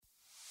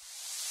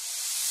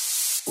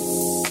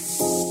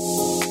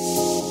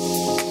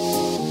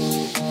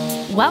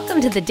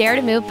Welcome to the Dare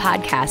to Move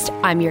podcast.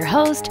 I'm your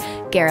host,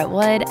 Garrett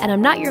Wood, and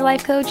I'm not your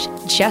life coach,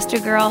 just a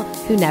girl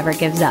who never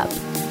gives up.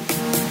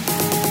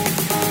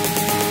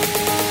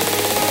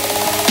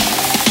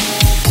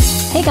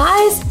 Hey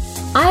guys,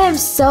 I am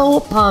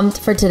so pumped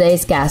for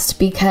today's guest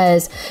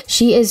because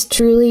she is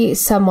truly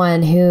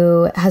someone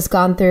who has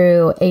gone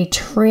through a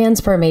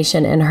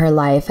transformation in her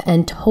life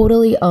and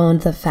totally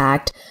owned the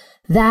fact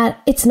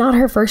that it's not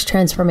her first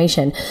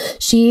transformation.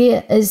 She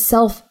is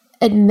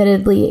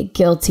admittedly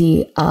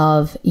guilty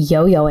of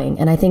yo-yoing.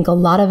 And I think a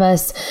lot of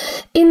us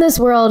in this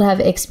world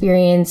have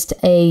experienced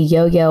a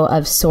yo-yo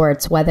of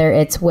sorts, whether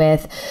it's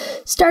with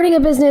starting a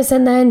business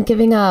and then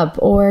giving up,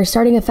 or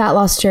starting a fat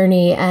loss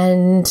journey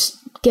and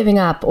giving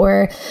up,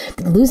 or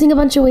losing a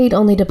bunch of weight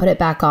only to put it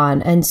back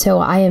on. And so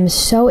I am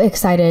so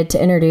excited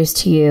to introduce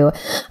to you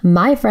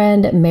my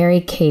friend,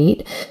 Mary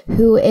Kate,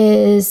 who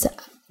is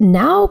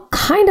now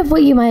kind of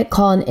what you might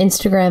call an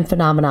Instagram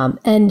phenomenon.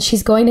 And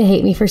she's going to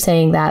hate me for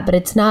saying that, but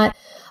it's not.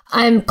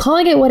 I'm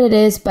calling it what it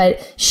is,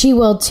 but she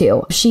will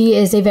too. She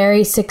is a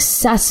very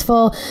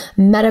successful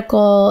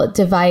medical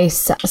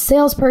device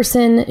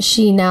salesperson.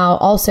 She now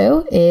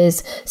also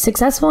is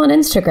successful on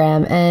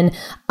Instagram. And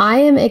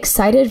I am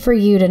excited for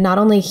you to not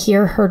only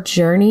hear her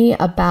journey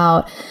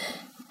about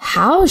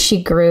how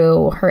she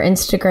grew her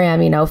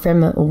Instagram,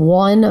 from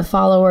one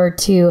follower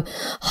to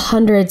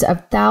hundreds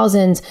of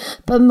thousands,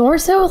 but more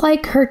so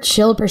like her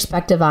chill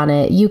perspective on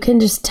it. You can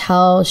just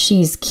tell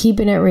she's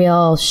keeping it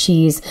real.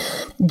 She's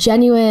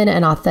genuine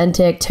and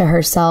authentic to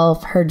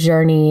herself, her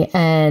journey.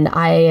 And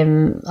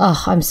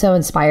I'm so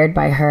inspired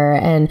by her.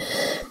 And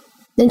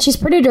she's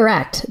pretty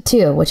direct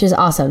too, which is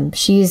awesome.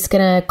 She's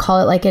going to call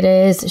it like it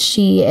is.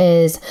 She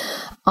is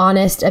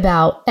honest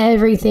about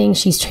everything.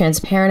 She's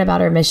transparent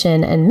about her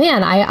mission. And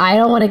man, I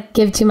don't want to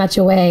give too much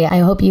away. I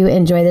hope you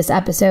enjoy this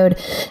episode.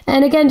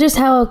 And again, just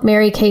how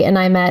Mary Kate and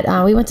I met.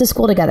 We went to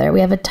school together.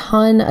 We have a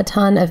ton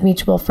of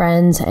mutual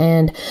friends.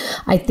 And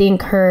I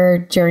think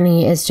her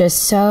journey is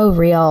just so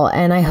real.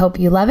 And I hope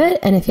you love it.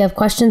 And if you have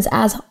questions,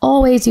 as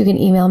always, you can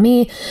email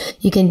me.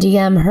 You can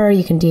DM her.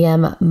 You can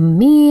DM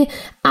me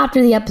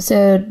after the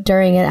episode,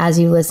 during it, as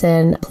you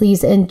listen.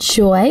 Please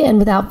enjoy. And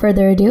without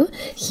further ado,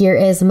 here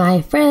is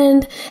my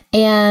friend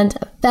and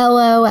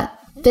fellow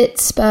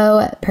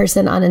Fitspo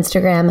person on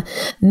Instagram,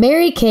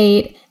 Mary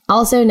Kate,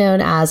 also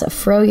known as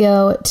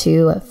Froyo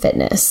to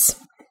Fitness.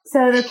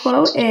 So the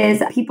quote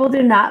is, people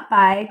do not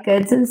buy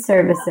goods and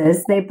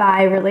services. They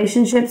buy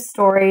relationships,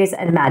 stories,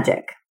 and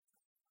magic.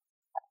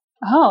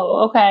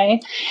 Oh,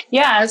 okay.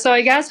 Yeah. So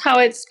I guess how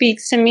it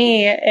speaks to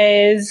me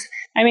is,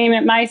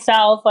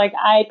 myself,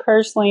 I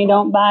personally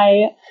don't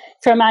buy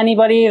from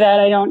anybody that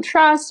I don't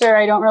trust or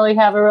I don't really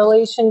have a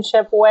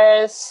relationship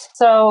with.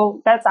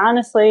 So that's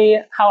honestly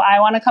how I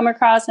want to come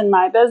across in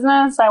my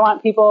business. I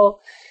want people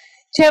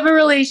to have a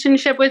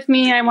relationship with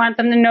me. I want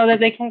them to know that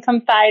they can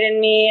confide in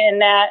me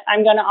and that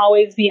I'm going to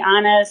always be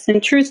honest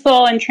and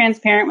truthful and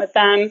transparent with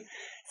them.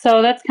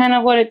 So that's kind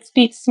of what it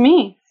speaks to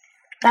me.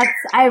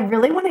 I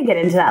really want to get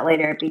into that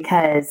later,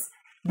 because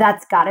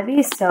that's got to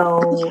be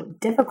so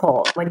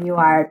difficult when you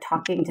are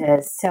talking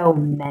to so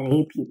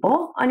many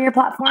people on your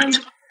platform,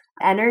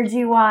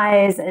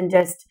 energy-wise, and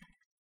just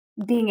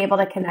being able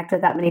to connect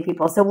with that many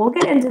people. So we'll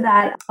get into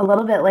that a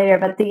little bit later.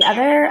 But the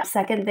other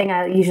second thing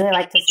I usually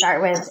like to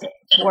start with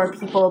for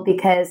people,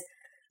 because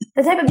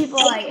the type of people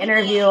I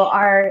interview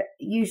are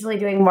usually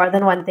doing more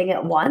than one thing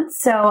at once.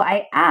 So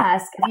I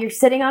ask, if you're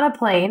sitting on a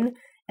plane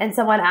and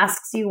someone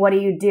asks you, what do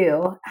you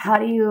do? How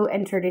do you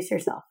introduce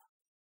yourself?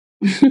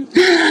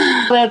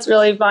 That's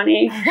really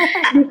funny,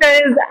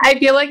 because I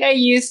feel like I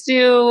used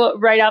to,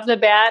 right off the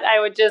bat, I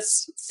would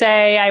just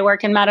say I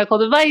work in medical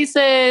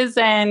devices.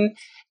 And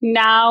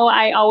now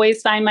I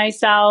always find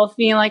myself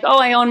being like, oh,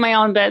 I own my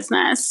own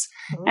business.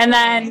 And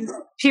then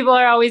people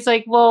are always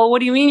like, well, what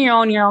do you mean you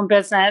own your own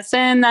business?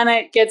 And then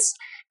it gets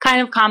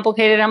kind of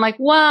complicated. I'm like,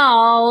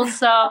 well,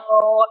 so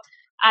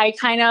I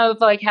kind of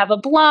have a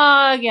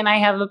blog and I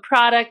have a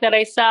product that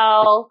I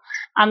sell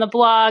on the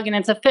blog, and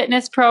it's a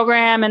fitness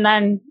program. And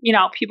then,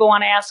 people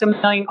want to ask a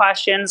million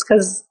questions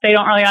because they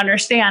don't really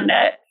understand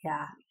it.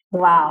 Yeah.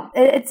 Wow.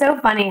 It's so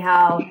funny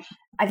how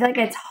I feel like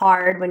it's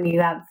hard when you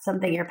have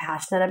something you're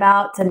passionate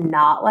about to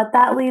not let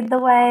that lead the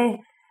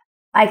way.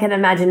 I can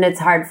imagine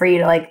it's hard for you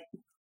to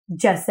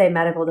just say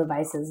medical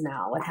devices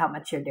now with how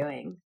much you're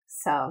doing.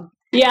 So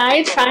yeah,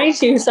 I try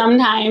to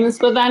sometimes,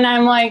 but then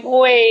I'm like,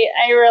 wait,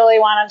 I really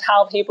want to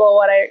tell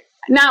people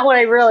not what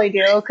I really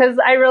do, because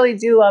I really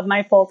do love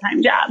my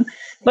full-time job,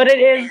 but it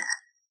is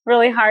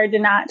really hard to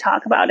not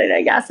talk about it,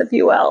 I guess, if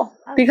you will,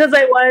 because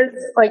I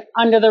was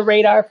under the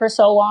radar for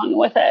so long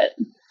with it.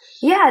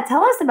 Yeah,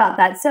 tell us about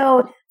that.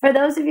 So for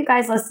those of you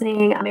guys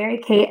listening, Mary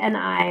Kate and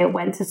I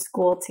went to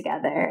school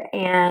together,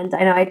 and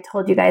I know I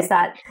told you guys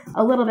that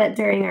a little bit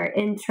during our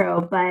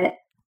intro, but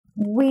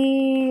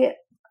we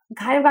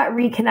kind of got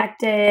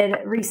reconnected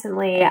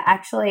recently.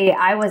 Actually,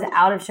 I was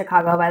out of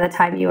Chicago by the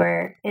time you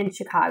were in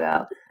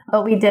Chicago,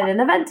 but we did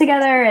an event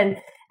together,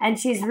 and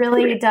she's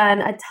really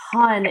done a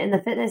ton in the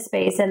fitness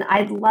space. And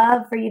I'd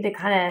love for you to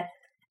kind of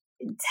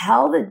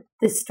tell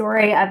the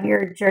story of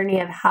your journey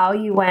of how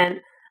you went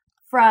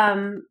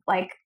from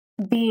like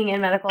being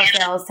in medical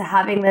sales to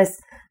having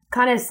this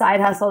kind of side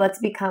hustle that's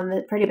become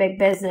a pretty big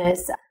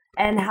business,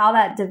 and how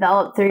that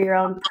developed through your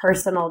own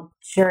personal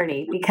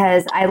journey.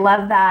 Because I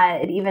love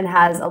that it even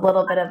has a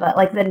little bit of a,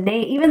 like the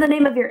name, even the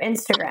name of your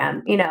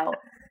Instagram, you know,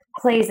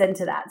 plays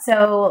into that.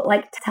 So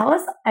like, tell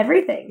us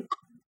everything.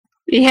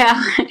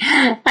 Yeah,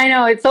 I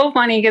know. It's so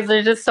funny because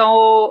there's just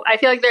I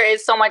feel like there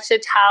is so much to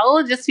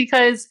tell, just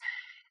because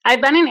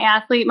I've been an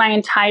athlete my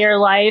entire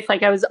life.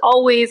 Like I was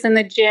always in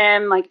the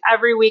gym, like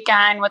every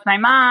weekend with my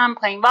mom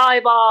playing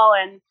volleyball.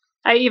 And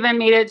I even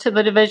made it to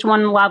the Division I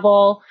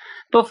level.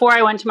 Before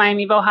I went to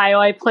Miami of Ohio,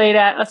 I played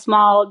at a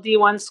small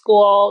D1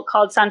 school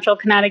called Central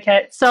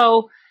Connecticut.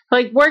 So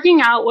like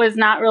working out was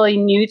not really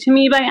new to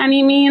me by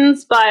any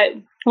means. But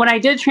when I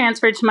did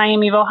transfer to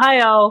Miami of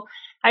Ohio,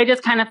 I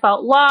just kind of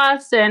felt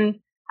lost, and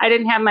I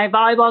didn't have my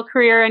volleyball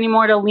career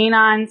anymore to lean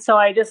on. So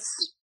I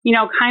just, you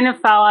know, kind of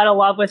fell out of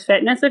love with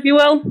fitness, if you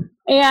will.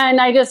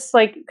 And I just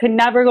like could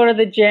never go to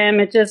the gym.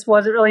 It just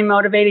wasn't really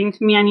motivating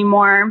to me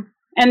anymore.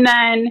 And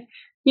then,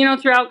 you know,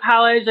 throughout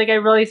college, like I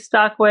really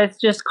stuck with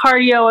just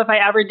cardio. If I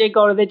ever did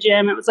go to the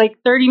gym, it was like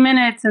 30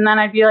 minutes. And then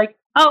I'd be like,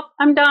 oh,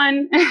 I'm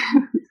done.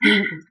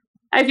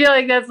 I feel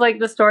like that's like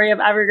the story of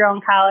every girl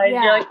in college.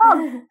 Yeah. You're like,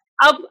 oh,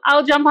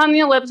 I'll jump on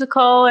the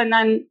elliptical and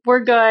then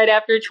we're good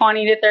after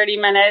 20 to 30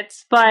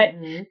 minutes. But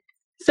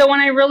so when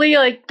I really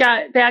like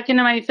got back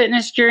into my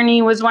fitness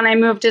journey was when I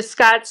moved to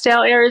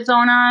Scottsdale,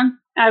 Arizona.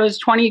 I was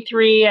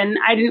 23 and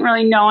I didn't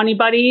really know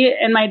anybody.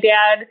 And my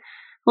dad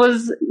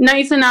was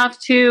nice enough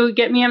to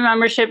get me a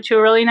membership to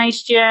a really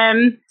nice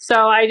gym.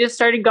 So I just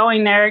started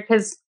going there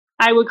because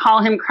I would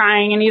call him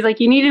crying and he's like,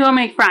 you need to go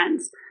make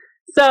friends.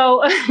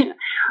 So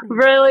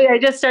really, I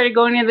just started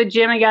going to the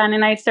gym again,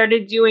 and I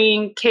started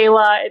doing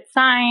Kayla at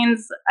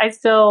Signs. I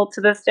still, to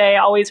this day,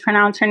 always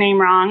pronounce her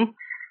name wrong.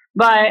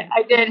 But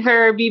I did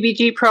her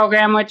BBG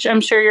program, which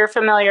I'm sure you're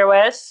familiar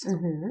with.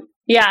 Mm-hmm.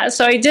 Yeah,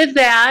 so I did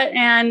that.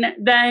 And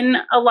then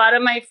a lot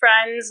of my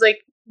friends,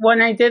 like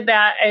when I did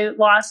that, I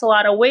lost a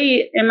lot of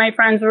weight. And my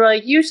friends were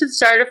like, you should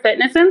start a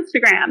fitness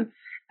Instagram.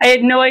 I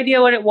had no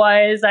idea what it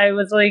was. I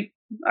was like,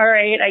 all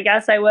right, I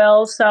guess I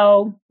will.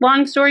 So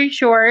long story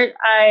short,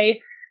 I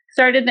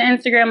started the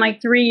Instagram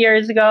like 3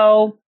 years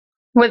ago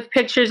with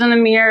pictures in the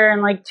mirror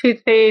and like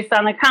toothpaste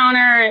on the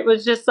counter. It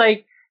was just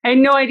like, I had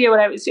no idea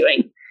what I was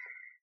doing.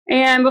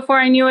 And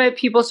before I knew it,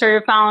 people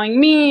started following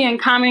me and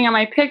commenting on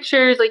my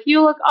pictures like,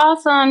 you look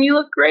awesome, you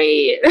look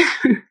great.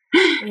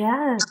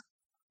 Yeah.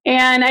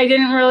 And I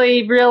didn't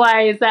really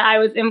realize that I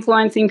was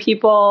influencing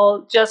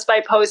people just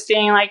by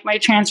posting like my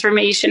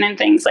transformation and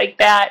things like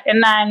that.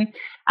 And then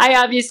I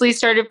obviously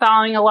started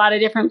following a lot of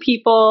different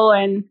people,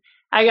 and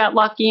I got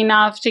lucky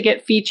enough to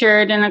get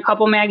featured in a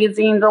couple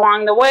magazines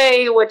along the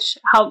way, which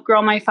helped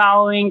grow my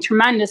following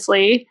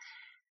tremendously.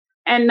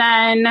 And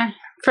then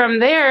from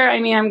there,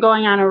 I mean, I'm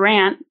going on a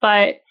rant,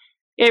 but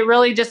it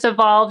really just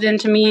evolved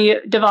into me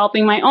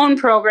developing my own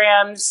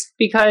programs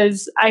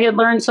because I had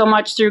learned so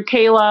much through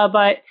Kayla,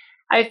 but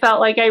I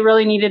felt like I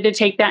really needed to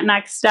take that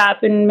next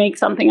step and make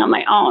something on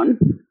my own.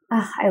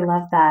 Oh, I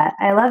love that.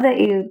 I love that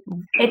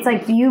it's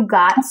like you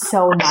got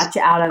so much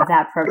out of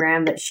that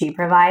program that she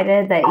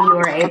provided that you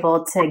were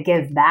able to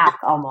give back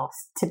almost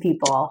to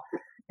people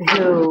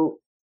who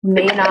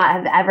may not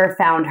have ever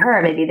found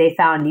her. Maybe they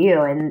found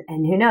you, and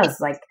who knows,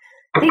 like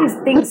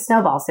things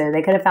snowball. So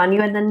they could have found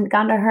you and then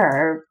gone to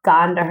her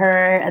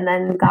and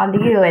then gone to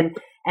you. And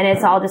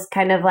it's all just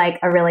kind of like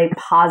a really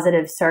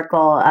positive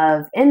circle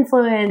of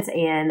influence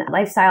and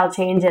lifestyle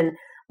change. And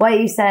what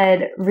you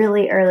said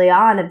really early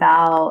on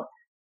about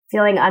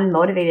feeling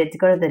unmotivated to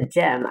go to the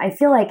gym. I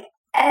feel like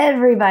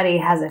everybody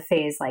has a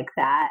phase like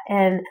that.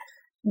 And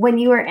when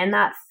you were in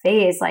that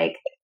phase, like,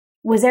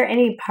 was there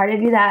any part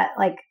of you that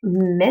like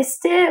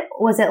missed it?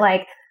 Was it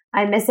like,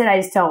 I miss it,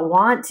 I just don't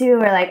want to?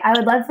 Or like, I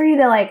would love for you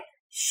to like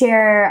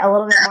share a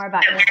little bit more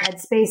about your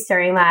headspace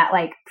during that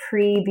like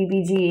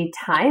pre-BBG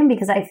time,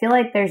 because I feel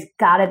like there's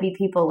gotta be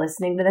people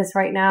listening to this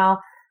right now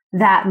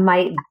that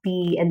might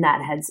be in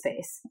that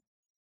headspace.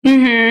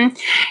 Mm-hmm.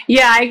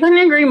 Yeah, I couldn't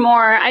agree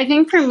more. I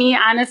think for me,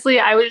 honestly,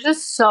 I was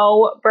just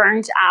so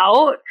burnt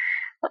out.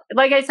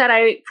 Like I said,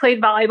 I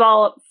played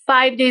volleyball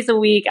 5 days a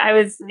week. I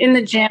was in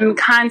the gym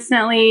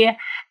constantly.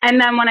 And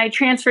then when I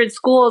transferred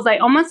schools, I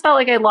almost felt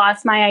like I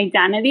lost my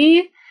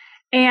identity.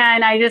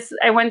 And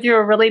I went through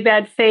a really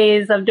bad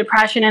phase of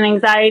depression and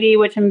anxiety,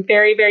 which I'm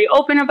very, very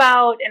open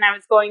about. And I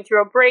was going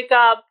through a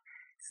breakup.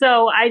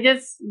 So I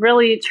just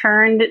really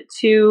turned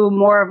to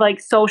more of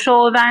like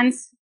social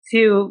events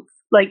to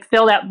like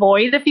fill that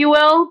void, if you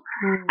will.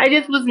 I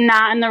just was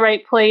not in the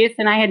right place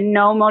and I had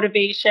no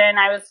motivation.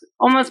 I was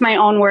almost my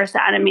own worst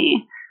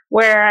enemy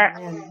where,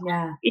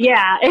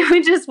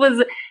 it just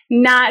was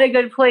not a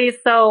good place.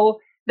 So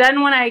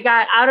then when I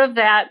got out of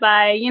that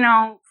by, you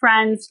know,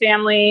 friends,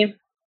 family,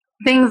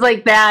 things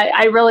like that,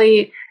 I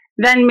really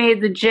then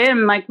made the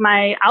gym like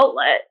my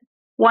outlet.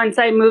 Once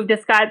I moved to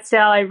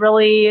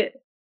Scottsdale,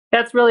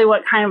 that's really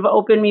what kind of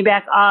opened me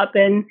back up.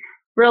 And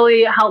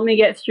really helped me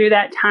get through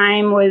that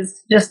time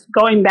was just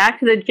going back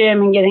to the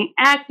gym and getting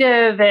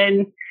active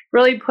and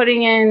really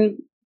putting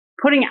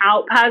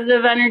out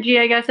positive energy,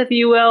 I guess, if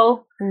you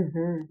will.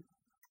 Mm-hmm.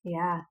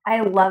 Yeah,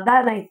 I love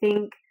that. And I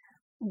think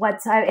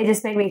it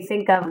just made me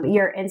think of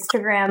your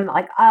Instagram.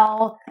 Like,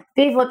 I'll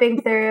be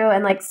flipping through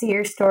and like see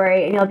your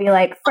story, and you'll be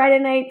like, Friday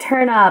night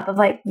turn up of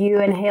like you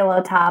and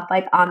Halo Top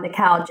like on the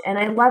couch. And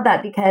I love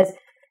that because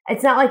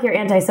it's not like you're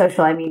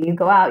antisocial. I mean, you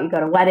go out, you go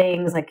to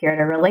weddings, like you're in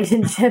a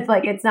relationship.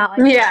 Like, it's not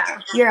like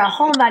you're a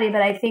homebody.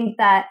 But I think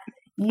that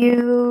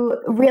you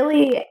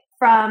really,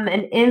 from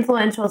an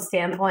influential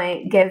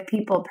standpoint, give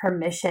people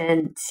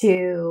permission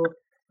to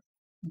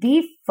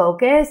be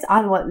focused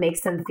on what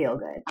makes them feel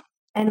good.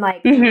 And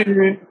like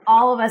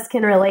all of us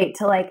can relate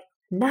to like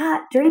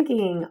not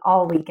drinking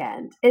all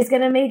weekend is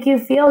going to make you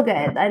feel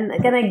good and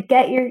going to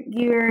get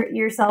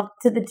yourself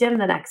to the gym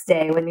the next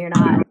day when you're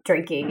not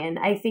drinking. And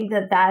I think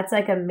that that's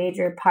like a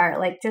major part,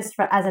 like just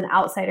as an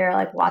outsider,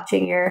 like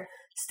watching your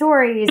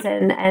stories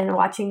and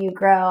watching you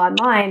grow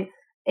online,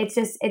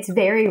 it's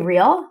very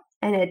real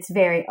and it's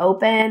very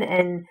open.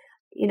 And,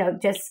 you know,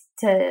 just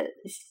to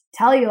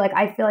tell you, like,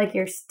 I feel like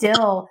you're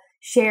still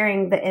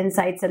sharing the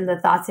insights and the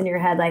thoughts in your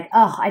head, like,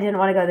 oh, I didn't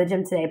want to go to the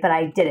gym today, but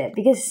I did it,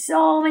 because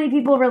so many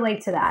people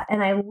relate to that.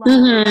 And I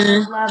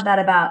love that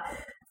about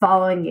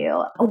following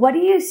you. What do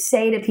you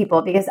say to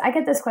people? Because I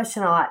get this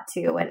question a lot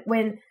too.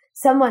 When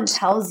someone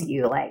tells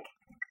you like,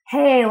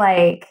 hey,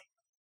 like,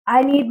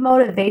 I need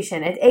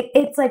motivation.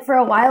 It's like, for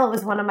a while, it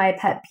was one of my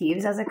pet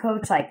peeves as a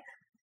coach. Like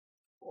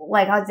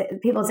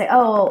people say,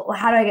 oh, well,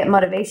 how do I get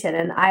motivation?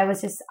 And I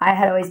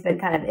had always been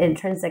kind of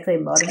intrinsically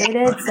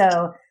motivated.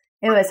 So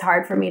it was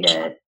hard for me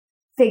to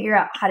figure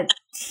out how to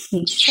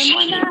teach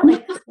someone that.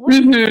 Like, what do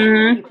you say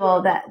to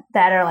people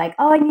that are like,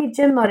 oh, I need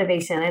gym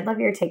motivation? I'd love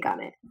your take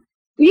on it.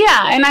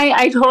 Yeah, and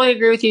I totally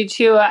agree with you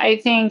too. I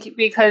think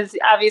because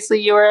obviously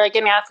you were like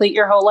an athlete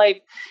your whole life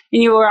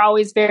and you were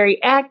always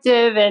very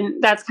active,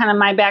 and that's kind of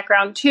my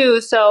background too.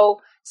 So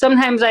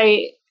sometimes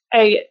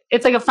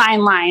it's like a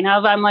fine line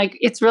of, I'm like,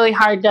 it's really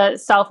hard to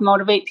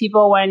self-motivate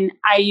people when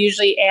I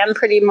usually am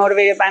pretty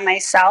motivated by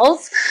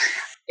myself,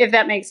 if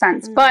that makes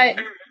sense. But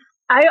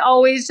I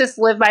always just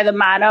live by the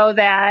motto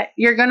that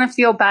you're going to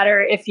feel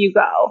better if you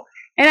go.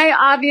 And I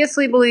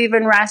obviously believe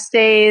in rest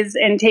days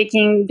and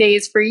taking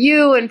days for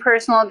you and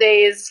personal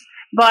days.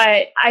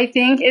 But I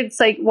think it's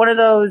like one of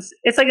those,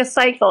 it's like a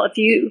cycle. If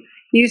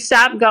you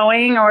stop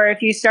going, or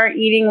if you start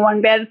eating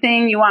one bad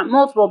thing, you want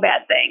multiple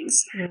bad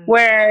things.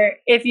 Where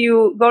if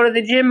you go to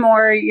the gym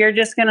more, you're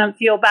just going to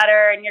feel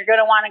better and you're going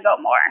to want to go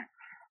more.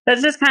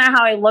 That's just kind of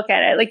how I look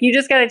at it. Like, you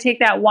just got to take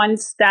that one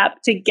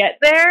step to get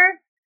there.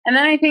 And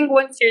then I think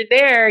once you're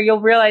there, you'll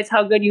realize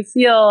how good you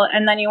feel,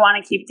 and then you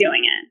want to keep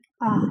doing it.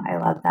 Oh, I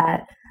love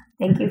that.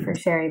 Thank you for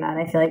sharing that.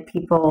 I feel like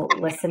people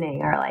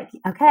listening are like,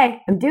 okay,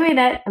 I'm doing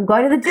it. I'm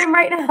going to the gym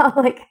right now.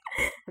 Like,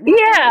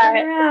 yeah,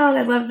 around.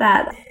 I love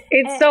that.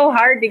 It's so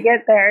hard to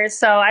get there.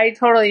 So I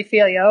totally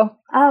feel you.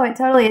 Oh, it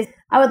totally is.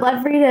 I would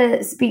love for you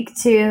to speak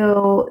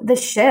to the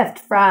shift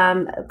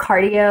from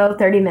cardio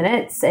 30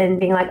 minutes and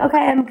being like, okay,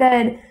 I'm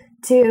good,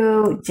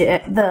 to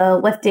the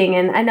lifting.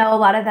 And I know a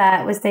lot of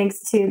that was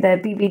thanks to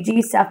the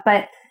BBG stuff,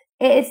 but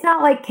it's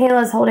not like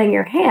Kayla's holding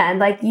your hand.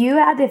 Like, you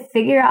had to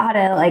figure out how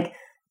to like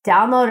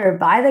download or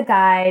buy the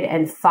guide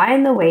and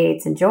find the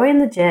weights and join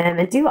the gym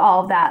and do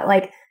all of that.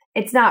 Like,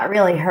 it's not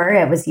really her,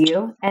 it was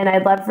you. And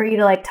I'd love for you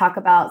to like talk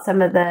about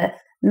some of the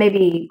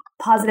maybe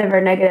positive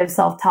or negative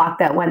self-talk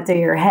that went through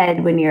your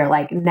head when you're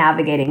like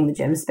navigating the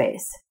gym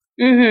space.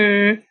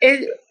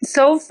 It's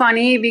so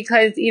funny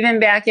because even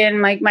back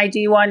in like my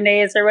D1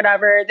 days or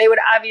whatever, they would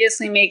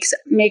obviously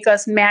make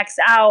us max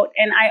out.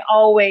 And I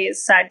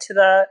always said to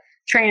the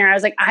trainer, I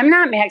was like, I'm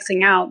not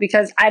maxing out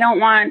because I don't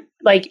want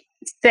like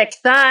thick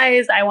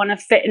thighs. I want to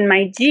fit in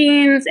my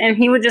jeans. And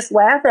he would just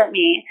laugh at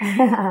me.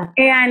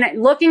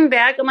 And looking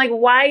back, I'm like,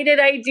 why did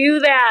I do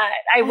that?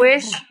 I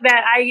wish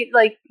that I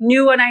like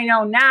knew what I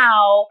know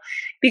now,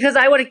 because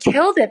I would have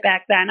killed it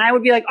back then. I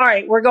would be like, all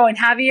right, we're going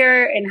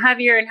heavier and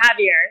heavier and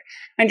heavier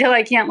until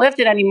I can't lift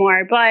it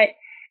anymore. But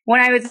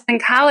when I was in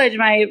college,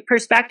 my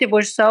perspective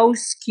was so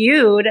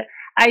skewed.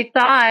 I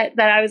thought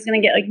that I was going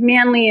to get like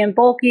manly and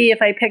bulky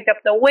if I picked up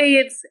the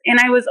weights. And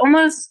I was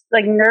almost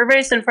like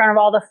nervous in front of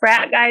all the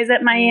frat guys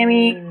at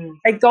Miami,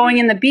 like going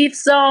in the beef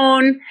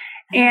zone.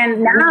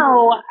 And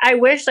now I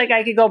wish like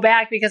I could go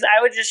back, because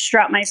I would just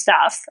strut my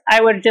stuff.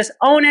 I would just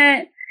own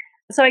it.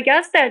 So I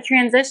guess that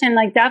transition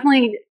like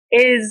definitely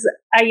is,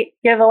 I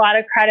give a lot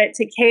of credit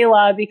to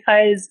Kayla,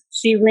 because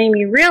she made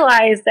me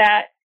realize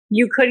that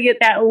you could get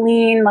that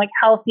lean, like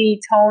healthy,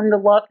 toned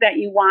look that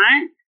you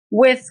want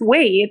with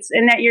weights,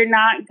 and that you're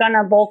not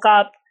gonna bulk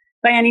up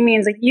by any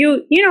means. Like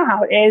you know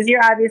how it is.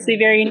 You're obviously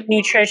very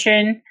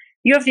nutrition.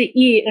 You have to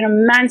eat an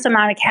immense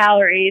amount of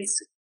calories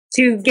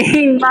to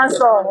gain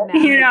muscle,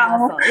 you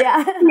know? Muscle.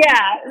 Yeah.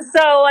 Yeah.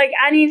 So like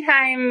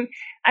anytime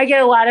I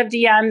get a lot of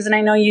DMs, and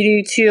I know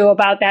you do too,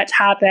 about that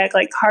topic,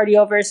 like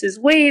cardio versus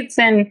weights.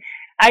 And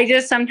I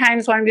just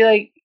sometimes want to be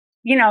like,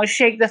 you know,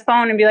 shake the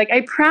phone and be like,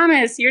 I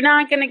promise you're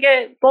not going to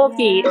get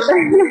bulky. Yeah.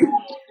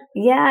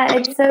 Yeah,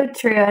 it's so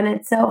true. And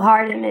it's so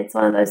hard. And it's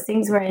one of those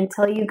things where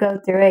until you go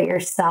through it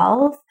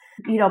yourself,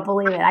 you don't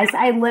believe it.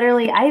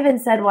 I even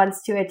said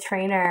once to a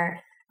trainer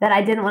that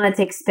I didn't want to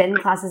take spin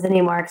classes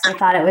anymore because I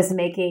thought it was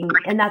making,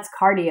 and that's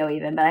cardio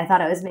even, but I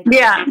thought it was making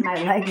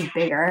my legs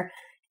bigger.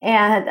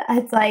 And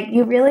it's like,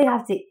 you really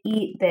have to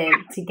eat big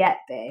to get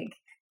big.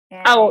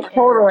 And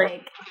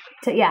totally.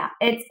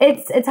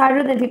 It's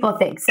harder than people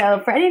think. So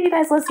for any of you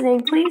guys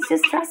listening, please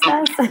just trust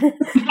us.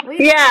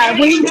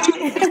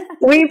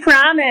 we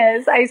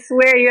promise. I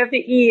swear you have to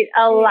eat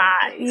a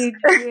lot. You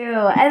do.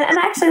 And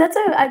actually that's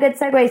a good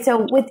segue.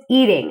 So with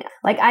eating,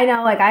 like I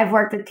know, like I've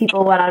worked with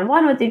people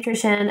one-on-one with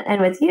nutrition, and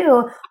with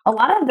you, a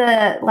lot of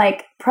the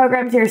like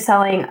programs you're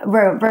selling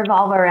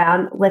revolve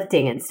around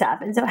lifting and stuff.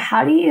 And so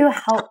how do you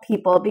help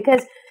people?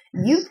 Because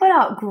you put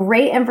out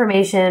great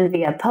information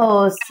via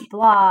posts,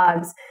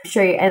 blogs,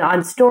 and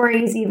on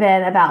stories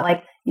even about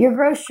like your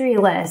grocery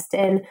list.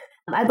 And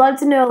I'd love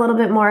to know a little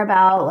bit more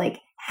about like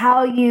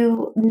how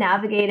you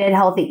navigated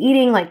healthy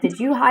eating. Like,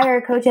 did you hire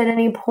a coach at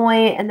any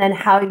point? And then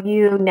how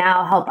you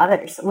now help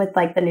others with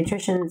like the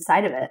nutrition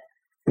side of it?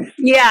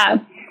 Yeah,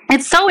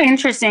 it's so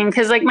interesting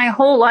because like my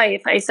whole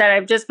life, I said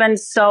I've just been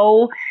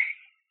so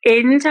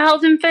into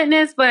health and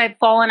fitness, but I've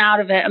fallen out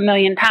of it a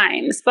million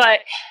times. But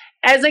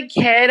as a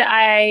kid,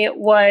 I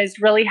was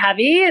really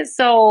heavy.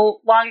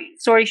 So long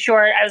story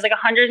short, I was like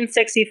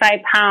 165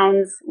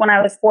 pounds when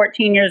I was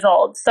 14 years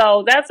old.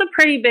 So that's a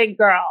pretty big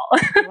girl.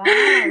 Wow,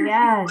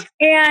 yeah.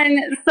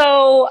 And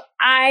so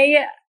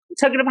I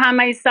took it upon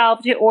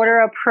myself to order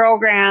a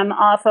program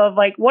off of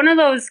like one of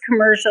those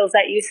commercials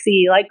that you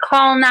see, like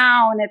call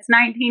now and it's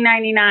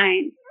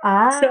 $19.99.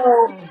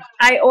 So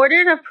I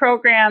ordered a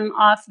program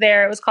off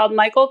there. It was called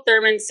Michael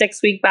Thurman's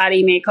 6-Week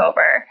Body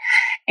Makeover.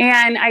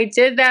 And I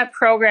did that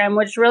program,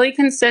 which really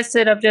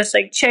consisted of just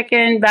like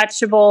chicken,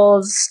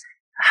 vegetables,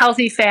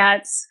 healthy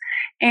fats.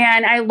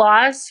 And I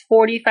lost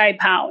 45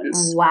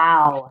 pounds.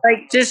 Wow.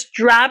 Like just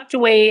dropped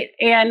weight.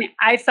 And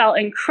I felt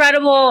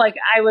incredible. Like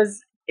I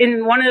was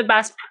in one of the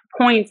best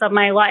points of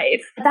my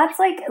life. That's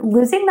like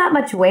losing that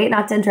much weight,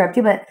 not to interrupt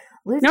you, but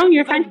no,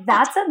 you're fine.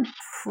 That's a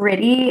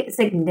pretty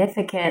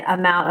significant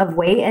amount of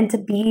weight. And to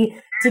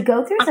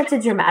go through such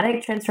a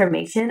dramatic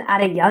transformation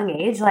at a young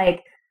age,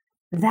 like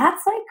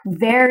that's like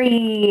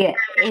very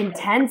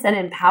intense and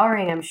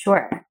empowering, I'm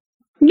sure.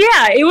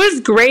 Yeah, it was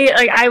great.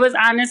 Like I was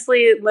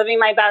honestly living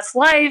my best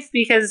life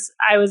because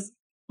I was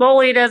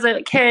bullied as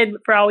a kid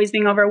for always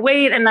being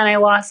overweight. And then I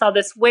lost all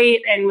this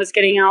weight and was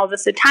getting all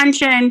this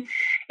attention.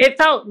 It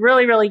felt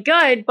really, really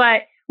good.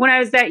 But when I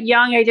was that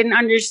young, I didn't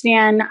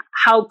understand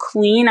how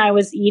clean I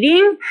was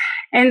eating.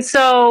 And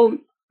so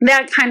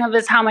that kind of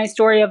is how my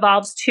story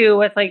evolves too,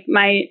 with like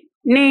my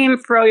name,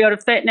 Froyo to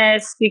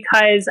Fitness,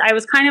 because I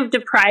was kind of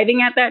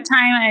depriving at that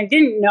time and I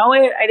didn't know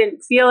it. I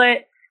didn't feel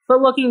it.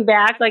 But looking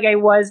back, like I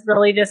was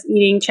really just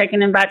eating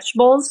chicken and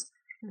vegetables.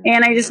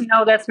 And I just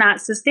know that's not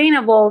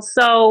sustainable.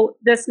 So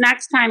this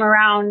next time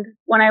around,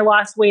 when I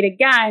lost weight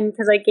again,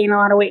 because I gained a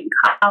lot of weight in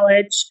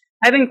college,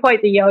 I've been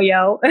quite the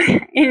yo-yo.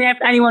 And if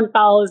anyone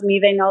follows me,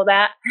 they know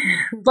that.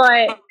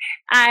 But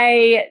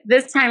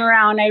this time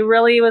around, I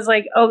really was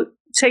like,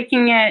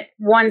 taking it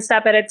one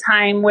step at a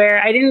time,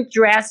 where I didn't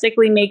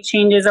drastically make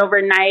changes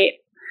overnight.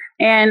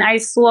 And I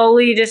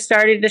slowly just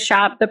started to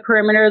shop the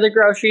perimeter of the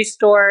grocery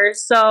store.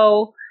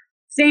 So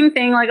same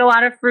thing, like a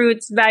lot of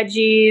fruits,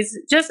 veggies,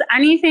 just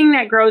anything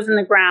that grows in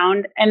the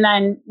ground, and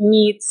then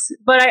meats.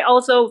 But I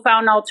also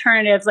found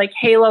alternatives like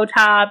Halo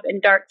Top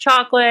and dark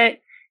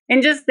chocolate,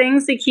 and just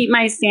things to keep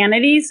my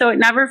sanity. So it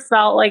never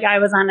felt like I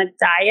was on a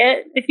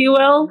diet, if you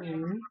will.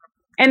 Mm-hmm.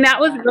 And that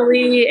was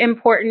really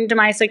important to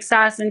my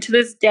success. And to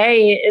this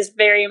day is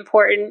very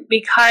important,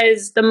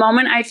 because the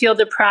moment I feel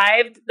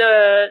deprived,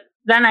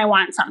 then I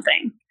want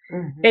something.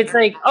 Mm-hmm. It's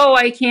like,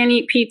 I can't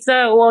eat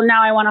pizza. Well,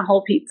 now I want a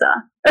whole pizza.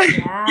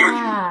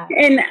 Yeah.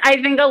 And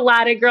I think a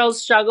lot of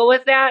girls struggle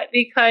with that,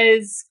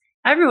 because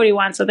everybody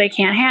wants what they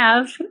can't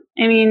have.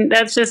 I mean,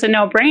 that's just a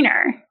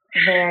no-brainer.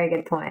 Very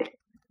good point.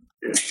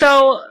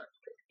 So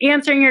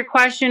answering your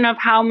question of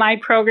how my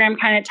program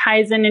kind of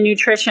ties into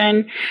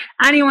nutrition,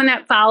 anyone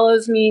that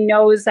follows me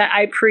knows that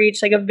I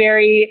preach like a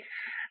very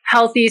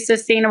healthy,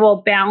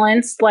 sustainable,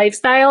 balanced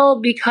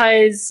lifestyle,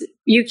 because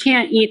you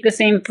can't eat the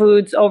same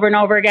foods over and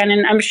over again.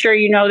 And I'm sure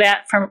you know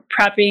that from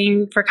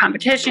prepping for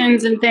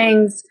competitions and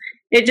things.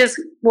 It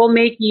just will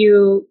make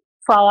you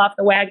fall off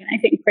the wagon, I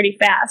think, pretty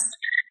fast.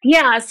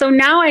 Yeah, so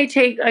now I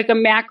take like a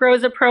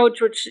macros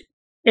approach, which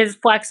is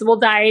flexible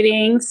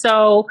dieting.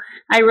 So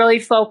I really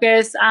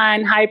focus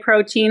on high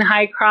protein,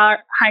 high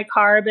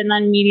carb, and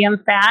then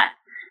medium fat.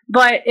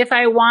 But if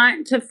I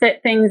want to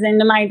fit things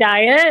into my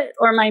diet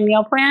or my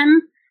meal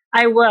plan,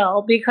 I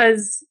will,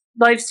 because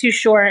life's too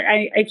short.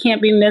 I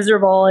can't be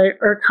miserable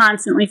or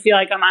constantly feel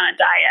like I'm on a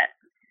diet.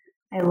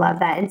 I love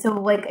that. And so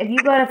like, if you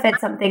go to fit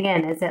something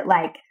in, is it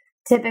like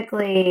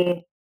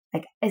typically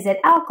like, is it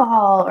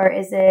alcohol, or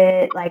is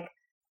it like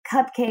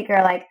cupcake,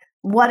 or like,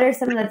 what are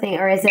some of the things,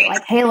 or is it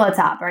like Halo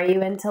Top? Are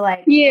you into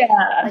like,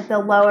 like the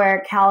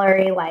lower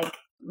calorie, like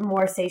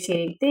more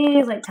satiating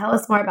things? Like, tell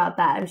us more about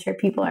that. I'm sure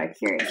people are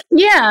curious.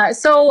 Yeah.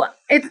 So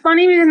it's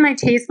funny because my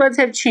taste buds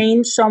have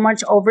changed so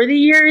much over the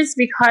years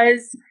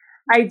because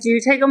I do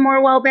take a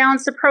more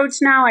well-balanced approach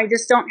now. I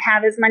just don't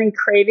have as many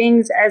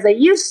cravings as I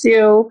used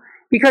to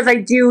because I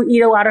do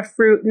eat a lot of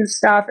fruit and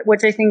stuff,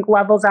 which I think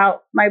levels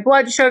out my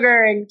blood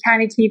sugar and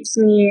kind of keeps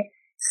me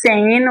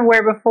sane,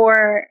 where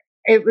before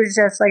it was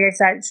just, like I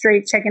said,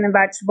 straight chicken and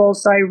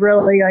vegetables. So I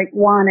really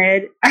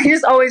I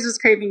just always was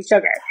craving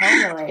sugar.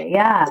 Totally.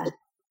 Yeah.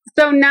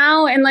 So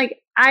now, and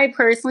I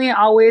personally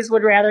always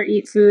would rather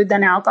eat food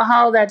than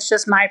alcohol. That's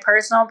just my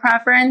personal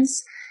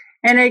preference.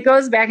 And it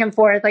goes back and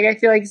forth. I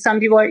feel like some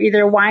people are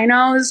either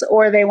winos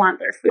or they want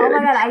their food. Oh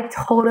my God, I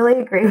totally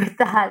agree with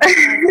that.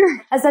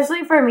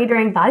 Especially for me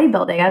during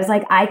bodybuilding. I was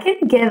like, I can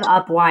give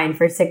up wine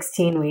for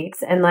 16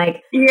 weeks and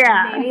maybe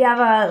have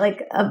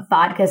a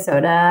vodka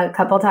soda a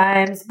couple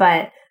times,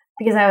 but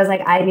because I was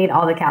like, I need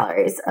all the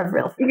calories of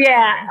real food.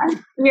 Yeah.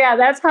 Yeah,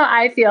 that's how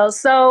I feel.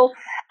 So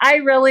I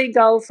really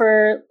go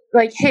for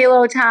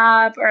Halo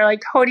Top or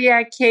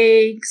Kodiak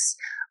cakes,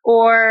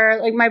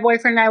 or my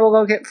boyfriend and I will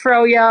go get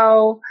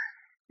froyo.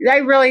 I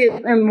really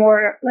am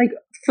more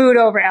food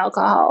over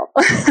alcohol.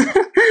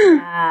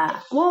 Yeah.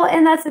 Well,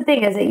 and that's the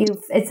thing is that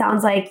it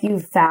sounds like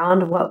you've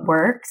found what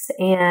works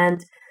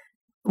and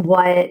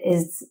what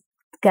is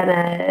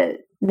gonna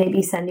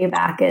maybe send you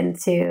back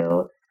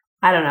into,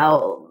 I don't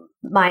know,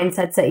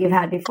 mindsets that you've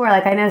had before.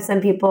 I know some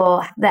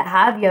people that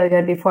have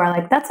yo-yoed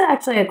before, that's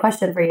actually a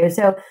question for you.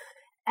 So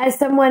as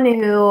someone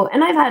who,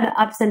 and I've had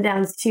ups and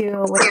downs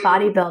too with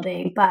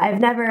bodybuilding, but I've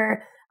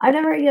never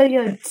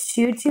yo-yoed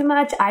too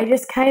much. I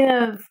just kind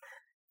of,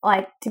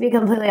 to be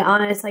completely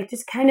honest,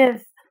 just kind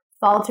of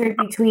faltered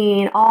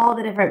between all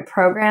the different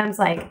programs.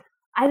 I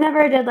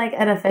never did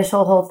an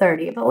official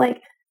Whole30, but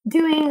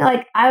doing,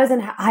 I was in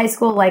high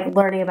school,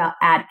 learning about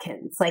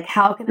Atkins.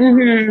 How can I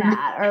do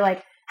that?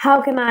 Or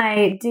how can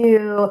I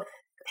do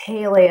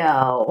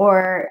paleo?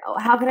 Or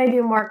how can I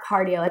do more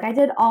cardio? I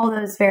did all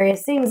those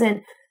various things.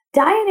 And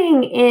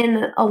dieting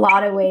in a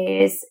lot of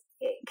ways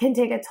can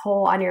take a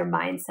toll on your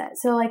mindset.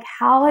 So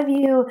how have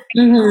you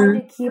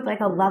tried to keep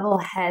a level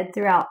head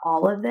throughout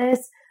all of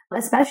this,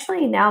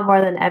 especially now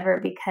more than ever,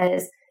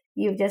 because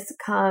you've just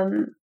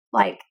come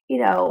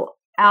out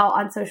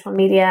on social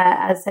media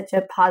as such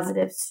a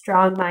positive,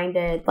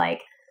 strong-minded,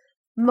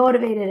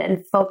 motivated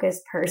and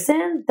focused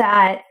person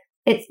that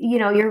it's,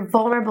 you're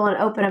vulnerable and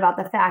open about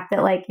the fact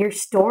that your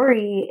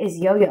story is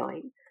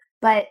yo-yoing.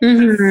 But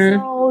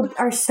so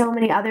are so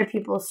many other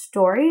people's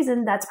stories,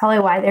 and that's probably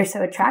why they're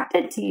so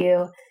attracted to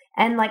you.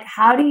 And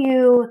how do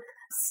you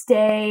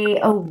stay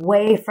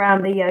away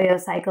from the yo-yo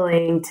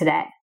cycling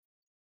today?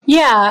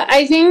 Yeah,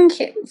 I think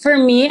for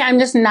me, I'm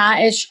just not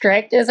as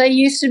strict as I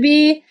used to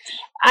be.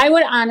 I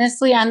would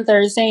honestly on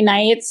Thursday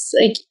nights,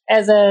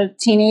 as a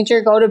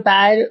teenager, go to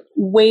bed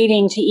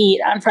waiting to eat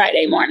on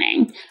Friday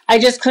morning. I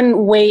just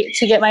couldn't wait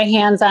to get my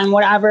hands on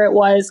whatever it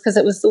was because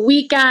it was the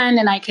weekend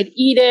and I could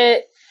eat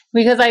it.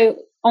 Because I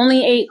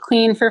only ate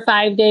clean for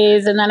 5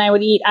 days and then I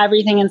would eat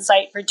everything in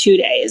sight for 2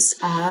 days.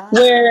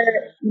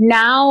 Where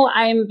now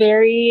I'm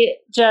very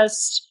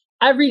just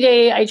every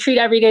day, I treat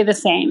every day the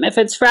same. If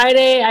it's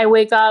Friday, I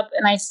wake up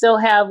and I still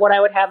have what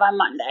I would have on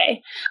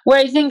Monday. Where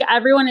I think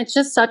everyone, it's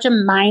just such a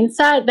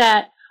mindset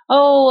that,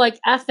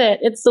 F it,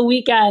 it's the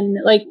weekend.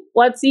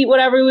 Let's eat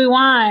whatever we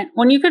want.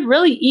 When you could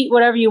really eat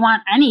whatever you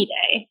want any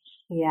day.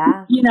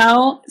 Yeah.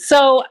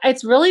 So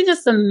it's really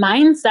just the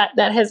mindset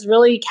that has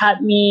really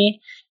kept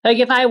me.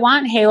 If I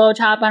want Halo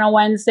Top on a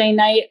Wednesday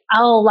night,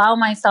 I'll allow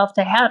myself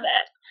to have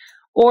it.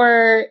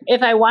 Or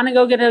if I want to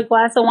go get a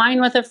glass of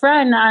wine with a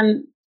friend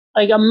on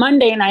a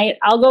Monday night,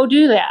 I'll go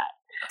do that.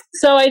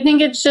 So I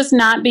think it's just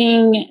not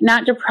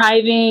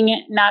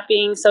depriving, not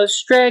being so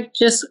strict,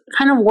 just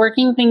kind of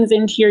working things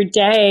into your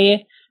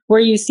day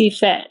where you see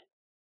fit.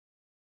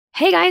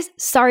 Hey guys,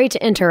 sorry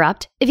to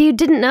interrupt. If you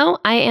didn't know,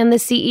 I am the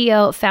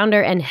CEO,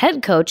 founder, and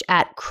head coach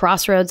at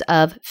Crossroads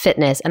of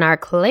Fitness, and our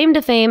claim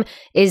to fame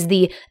is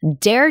the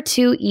Dare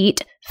to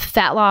Eat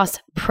Fat Loss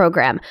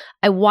Program.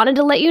 I wanted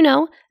to let you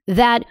know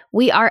that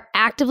we are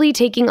actively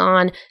taking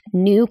on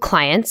new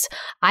clients.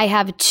 I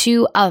have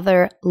 2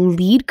 other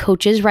lead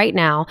coaches right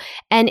now.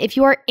 And if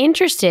you are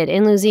interested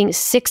in losing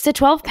 6 to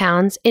 12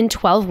 pounds in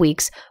 12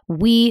 weeks,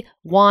 we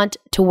want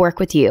to work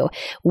with you.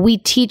 We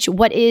teach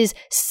what is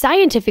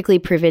scientifically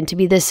proven to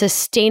be the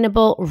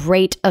sustainable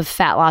rate of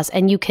fat loss.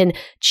 And you can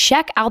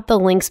check out the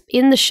links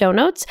in the show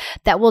notes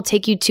that will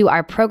take you to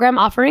our program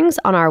offerings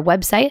on our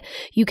website.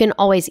 You can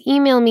always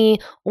email me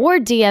or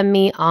DM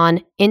me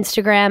on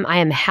Instagram. I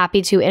am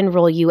happy to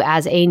enroll you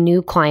as a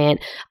new client.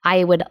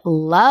 I would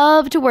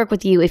love to work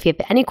with you. If you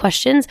have any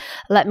questions,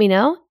 let me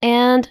know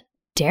and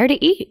dare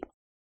to eat.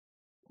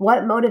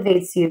 What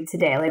motivates you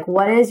today?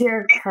 What is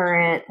your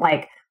current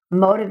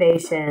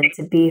motivation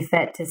to be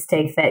fit, to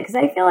stay fit? Because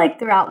I feel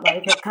throughout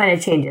life it kind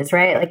of changes,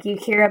 right? You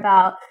hear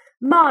about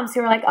moms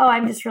who are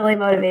I'm just really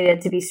motivated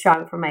to be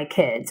strong for my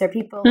kids, or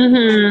people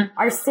who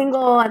are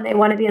single and they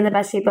want to be in the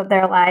best shape of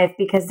their life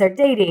because they're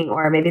dating,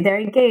 or maybe they're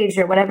engaged,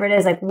 or whatever it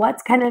is.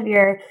 What's kind of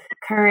your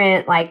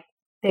current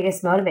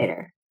biggest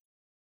motivator?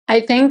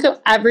 I think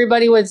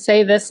everybody would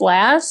say this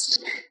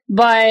last,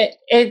 but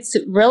it's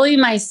really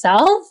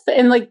myself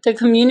and like the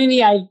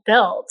community I've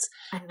built.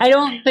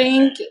 I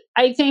think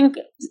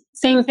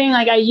same thing.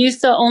 Like I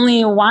used to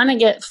only want to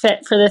get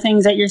fit for the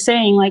things that you're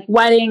saying, like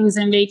weddings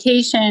and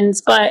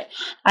vacations, but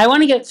I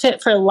want to get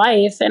fit for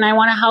life and I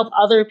want to help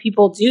other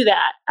people do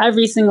that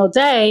every single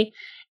day.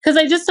 Because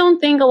I just don't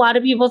think a lot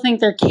of people think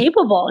they're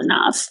capable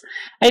enough.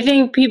 I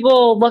think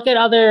people look at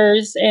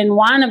others and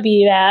want to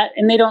be that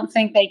and they don't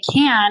think they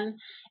can.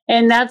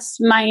 And that's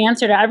my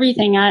answer to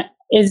everything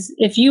is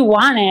if you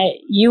want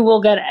it, you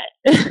will get it.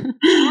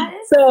 That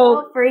is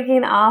so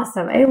freaking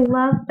awesome. I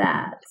love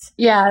that.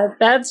 Yeah,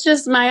 that's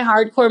just my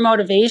hardcore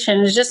motivation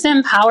is just to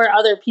empower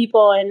other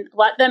people and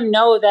let them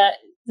know that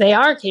they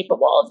are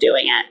capable of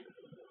doing it.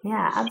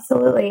 Yeah,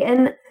 absolutely.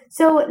 And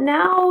so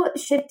now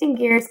shifting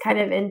gears kind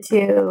of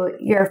into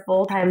your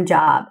full-time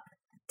job,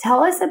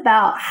 tell us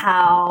about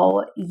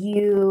how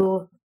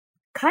you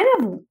kind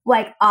of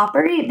like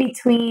operate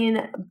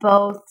between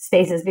both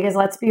spaces, because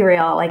let's be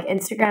real, like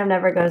Instagram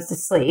never goes to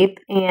sleep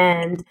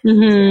and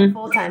your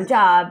full-time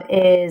job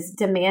is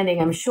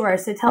demanding, I'm sure.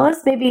 So tell us,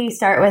 maybe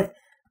start with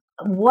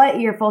what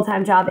your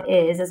full-time job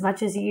is as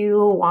much as you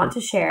want to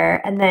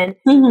share, and then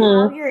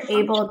how you're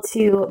able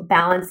to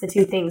balance the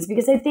two things,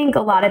 because I think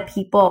a lot of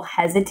people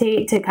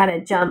hesitate to kind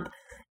of jump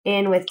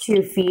in with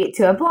 2 feet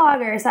to a blog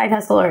or a side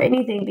hustle or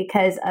anything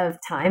because of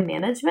time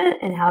management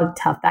and how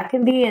tough that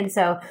can be. And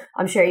so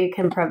I'm sure you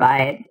can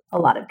provide a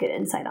lot of good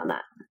insight on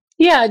that.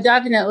 Yeah,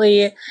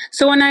 definitely.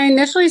 So when I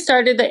initially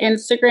started the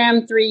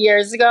Instagram 3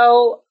 years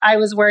ago, I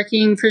was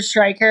working for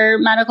Stryker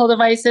Medical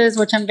Devices,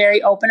 which I'm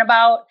very open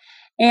about.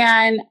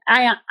 And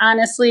I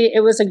honestly,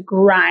 it was a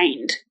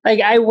grind.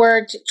 Like I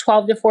worked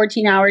 12 to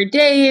 14 hour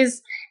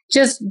days.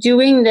 Just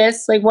doing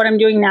this, like what I'm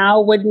doing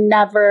now, would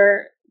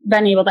never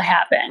been able to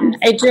happen.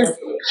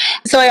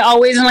 So I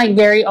always am like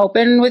very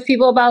open with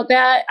people about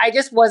that. I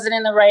just wasn't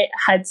in the right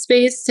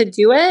headspace to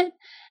do it.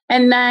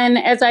 And then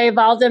as I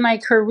evolved in my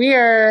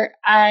career,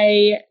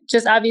 I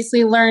just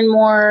obviously learned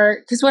more,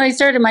 because when I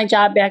started my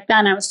job back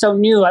then, I was so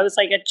new. I was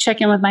like a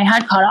chicken with my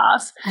head cut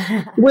off.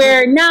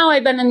 Where now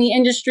I've been in the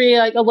industry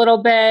like a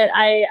little bit.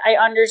 I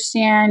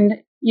understand,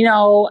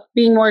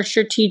 being more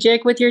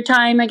strategic with your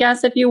time, I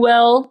guess, if you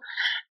will.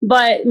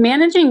 But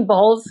managing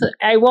both,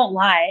 I won't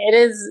lie, it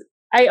is.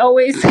 I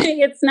always say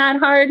it's not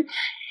hard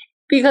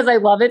because I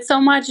love it so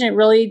much, and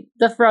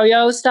the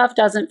Froyo stuff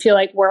doesn't feel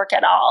like work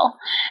at all.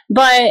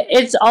 But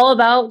it's all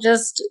about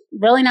just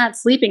really not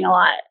sleeping a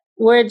lot,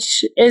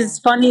 which is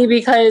funny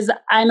because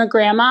I'm a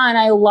grandma and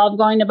I love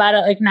going to bed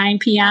at like 9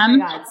 p.m. Oh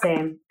my God,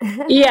 same.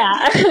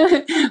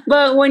 Yeah.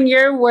 But when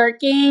you're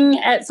working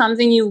at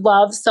something you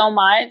love so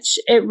much,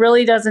 it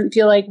really doesn't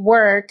feel like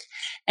work.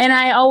 And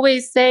I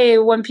always say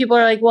when people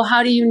are like, well,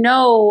 how do you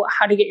know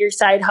how to get your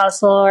side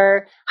hustle,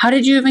 or how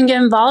did you even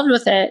get involved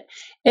with it?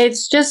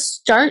 It's just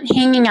start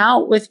hanging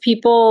out with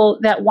people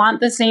that want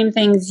the same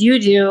things you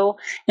do.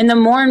 And the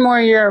more and more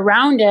you're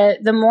around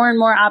it, the more and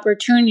more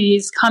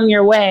opportunities come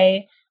your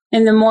way.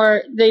 And the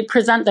more they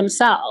present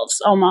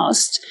themselves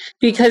almost,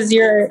 because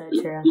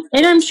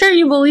and I'm sure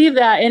you believe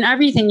that in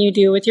everything you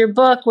do, with your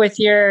book, with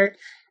your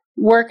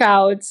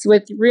workouts,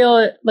 with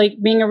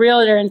being a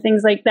realtor and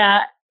things like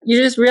that. You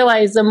just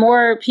realize the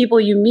more people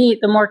you meet,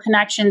 the more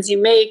connections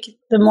you make,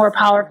 the more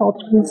powerful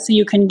things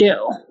you can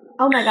do.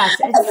 Oh my gosh,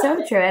 it's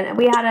so true. And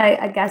we had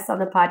a guest on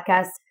the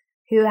podcast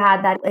who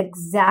had that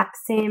exact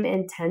same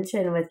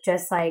intention, with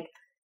just like,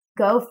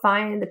 go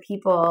find the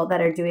people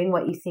that are doing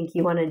what you think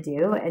you want to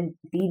do and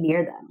be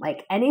near them,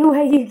 like any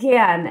way you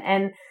can.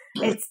 And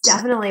it's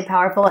definitely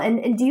powerful.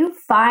 And do you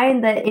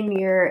find that in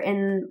your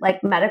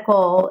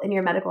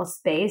medical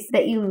space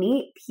that you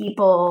meet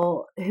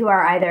people who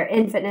are either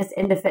into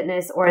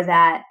fitness, or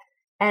that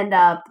end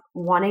up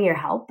wanting your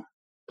help?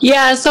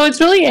 Yeah, so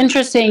it's really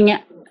interesting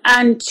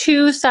on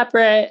 2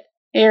 separate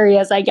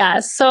areas, I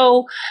guess.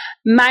 So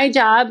my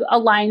job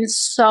aligns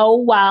so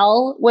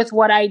well with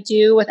what I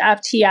do with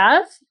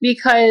FTF,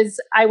 because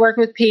I work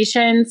with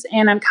patients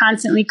and I'm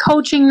constantly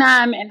coaching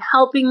them and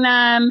helping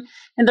them,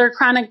 and they're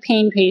chronic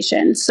pain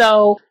patients.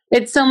 So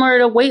it's similar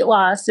to weight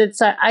loss.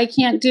 It's I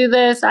can't do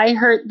this, I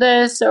hurt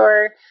this,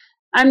 or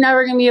I'm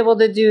never going to be able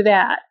to do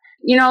that.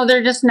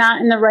 They're just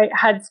not in the right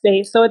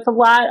headspace. So it's a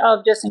lot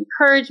of just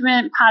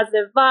encouragement,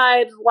 positive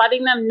vibes,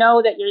 letting them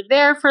know that you're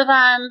there for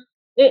them.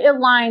 It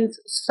aligns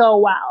so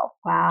well.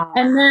 Wow.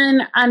 And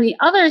then on the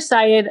other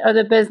side of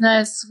the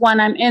business, when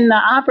I'm in the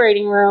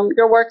operating room,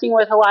 you're working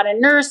with a lot of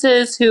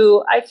nurses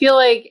who I feel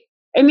like,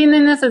 and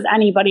this is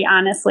anybody,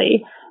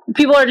 honestly.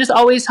 People are just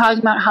always talking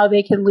about how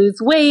they can lose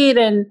weight,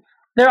 and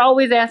they're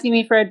always asking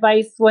me for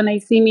advice when they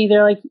see me.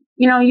 They're like,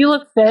 you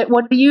look fit.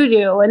 What do you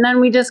do? And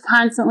then we just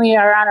constantly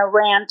are on a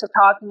rant of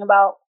talking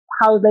about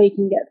how they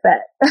can get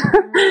fit.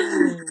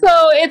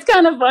 So it's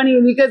kind of funny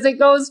because it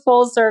goes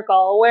full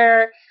circle,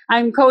 where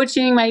I'm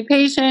coaching my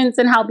patients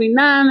and helping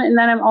them. And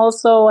then I'm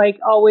also like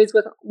always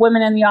with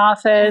women in the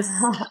office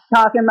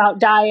talking about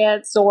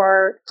diets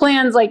or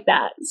plans like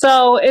that.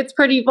 So it's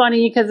pretty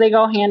funny because they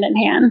go hand in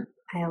hand.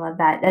 I love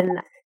that. And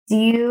do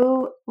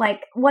you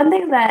like one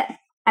thing that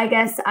I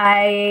guess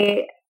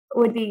I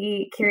would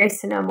be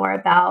curious to know more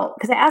about,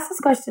 because I ask this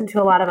question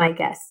to a lot of my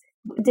guests.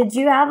 Did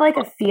you have like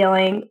a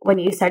feeling when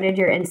you started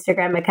your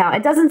Instagram account?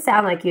 It doesn't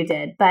sound like you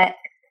did, but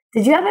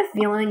did you have a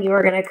feeling you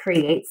were going to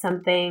create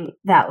something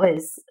that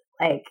was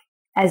like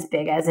as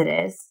big as it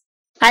is?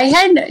 I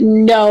had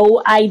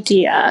no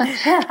idea.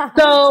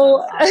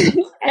 So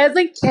as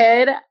a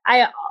kid,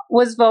 I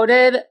was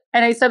voted,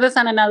 and I said this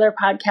on another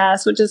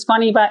podcast, which is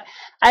funny, but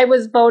I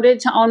was voted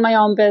to own my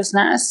own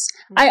business.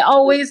 I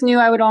always knew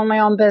I would own my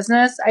own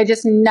business. I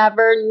just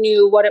never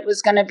knew what it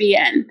was going to be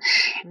in.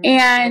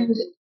 And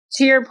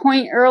to your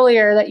point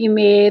earlier that you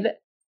made,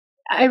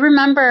 I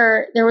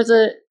remember there was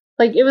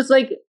it was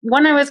like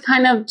when I was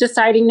kind of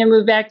deciding to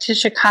move back to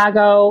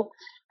Chicago,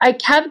 I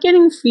kept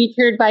getting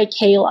featured by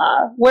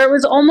Kayla, where it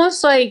was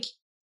almost like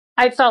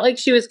I felt like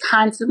she was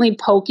constantly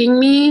poking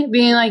me,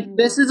 being like,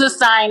 this is a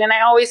sign. And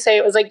I always say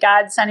it was like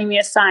God sending me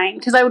a sign,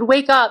 because I would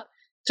wake up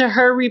to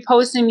her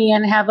reposting me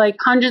and have like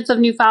hundreds of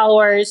new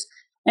followers.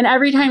 And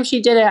every time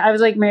she did it, I was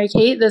like, Mary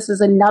Kate, this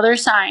is another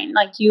sign.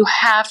 Like, you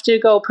have to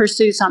go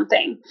pursue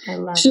something. I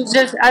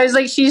was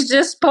like, she's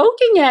just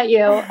poking at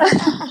you.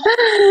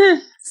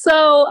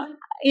 So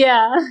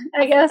yeah,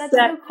 I guess that's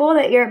so cool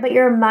that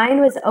your mind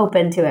was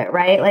open to it,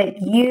 right? Like,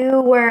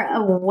 you were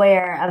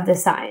aware of the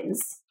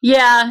signs.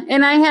 Yeah.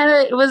 And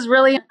it was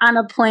really on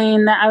a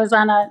plane that I was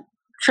on a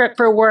trip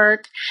for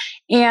work,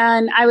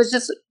 and I was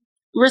just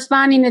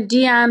responding to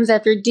DMs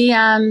after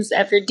DMs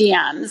after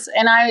DMs.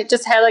 And I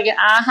just had like an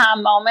aha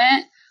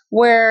moment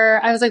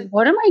where I was like,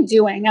 what am I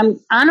doing? I'm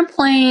on a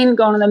plane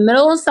going to the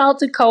middle of South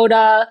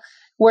Dakota,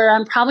 where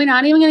I'm probably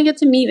not even going to get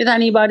to meet with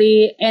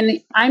anybody.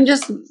 And I'm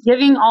just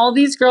giving all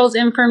these girls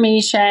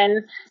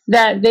information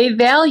that they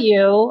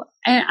value.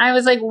 And I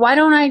was like, why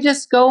don't I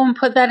just go and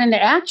put that into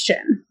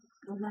action?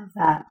 I love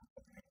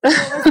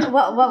that.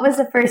 What was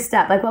the first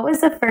step? Like, what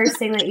was the first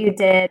thing that you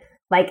did,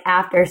 like,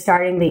 after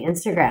starting the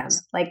Instagram?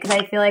 Like, because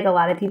I feel like a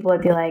lot of people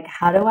would be like,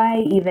 how do I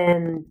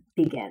even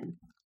begin?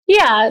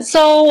 Yeah.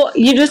 So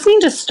you just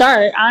need to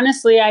start.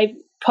 Honestly, I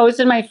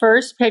posted my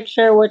first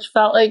picture, which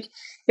felt like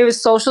it was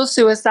social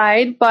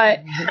suicide, but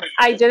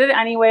I did it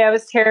anyway. I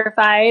was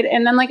terrified.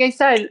 And then, like I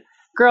said,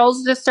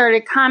 girls just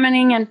started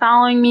commenting and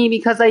following me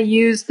because I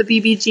used the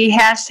BBG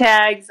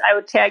hashtags. I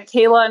would tag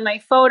Kayla in my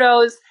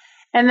photos.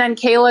 And then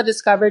Kayla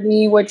discovered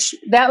me, which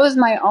that was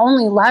my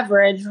only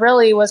leverage,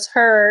 really, was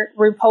her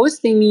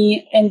reposting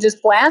me and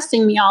just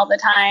blasting me all the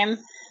time.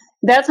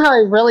 That's how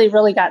I really,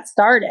 really got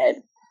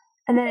started.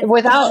 And then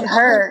without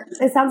her,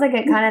 it sounds like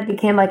it kind of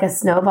became like a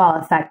snowball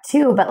effect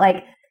too, but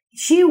like,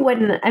 she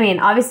wouldn't, I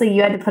mean, obviously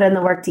you had to put in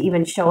the work to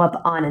even show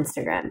up on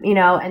Instagram,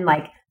 and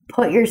like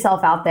put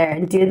yourself out there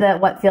and do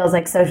what feels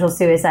like social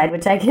suicide,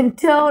 which I can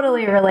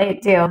totally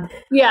relate to.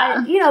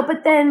 Yeah.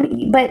 But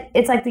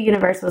it's like the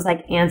universe was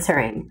like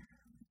answering.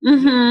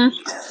 Mm-hmm.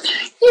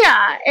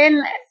 Yeah.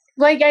 And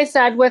like I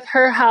said, with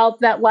her help,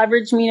 that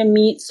leveraged me to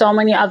meet so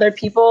many other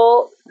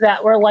people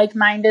that were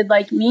like-minded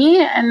like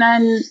me. And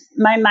then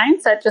my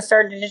mindset just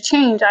started to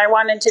change. I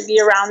wanted to be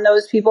around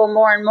those people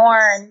more and more.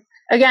 And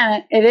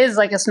again, it is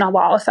like a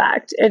snowball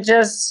effect. It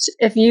just,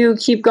 if you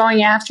keep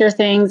going after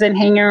things and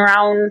hanging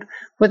around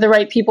with the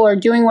right people or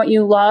doing what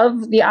you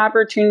love, the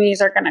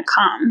opportunities are going to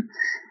come.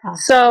 Awesome.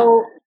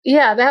 So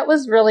yeah, that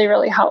was really,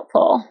 really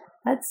helpful.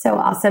 That's so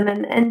awesome.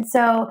 And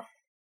so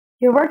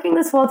you're working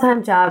this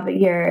full-time job,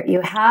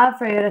 you have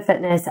Frayota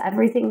Fitness,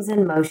 everything's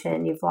in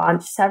motion. You've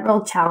launched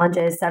several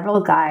challenges, several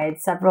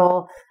guides, I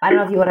don't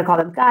know if you want to call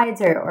them guides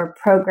or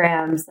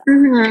programs.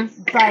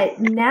 Mm-hmm.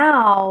 But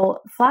now,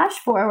 flash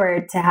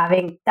forward to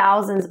having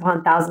thousands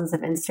upon thousands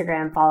of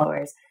Instagram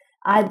followers.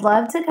 I'd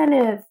love to kind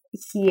of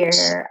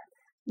hear,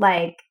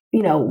 like,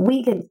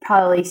 we could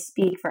probably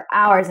speak for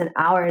hours and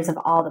hours of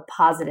all the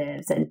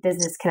positives and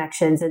business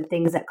connections and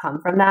things that come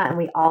from that. And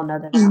we all know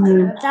the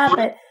value of that.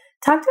 But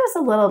talk to us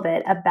a little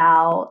bit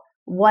about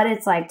what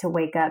it's like to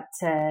wake up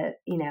to,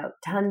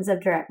 tons of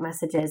direct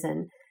messages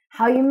and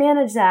how you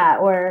manage that.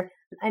 Or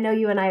I know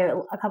you and I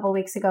a couple of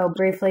weeks ago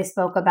briefly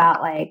spoke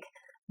about like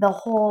the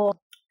whole,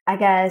 I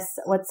guess,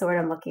 what's the word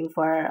I'm looking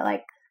for?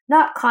 Like,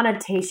 not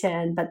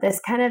connotation, but this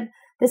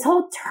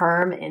whole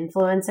term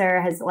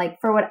influencer has,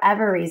 like, for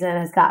whatever reason,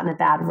 has gotten a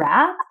bad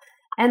rap.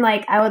 And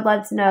like, I would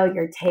love to know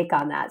your take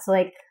on that. So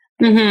like,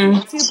 mm-hmm.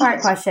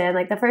 Two-part question.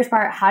 Like, the first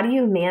part, how do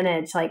you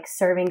manage like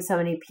serving so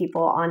many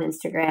people on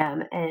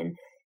Instagram and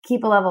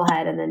keep a level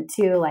head? And then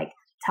two, like,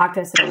 talk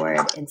to us about the word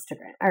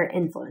Instagram or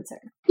influencer.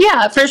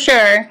 Yeah, for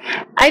sure.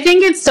 I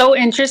think it's so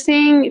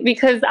interesting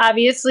because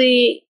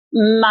obviously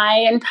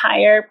my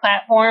entire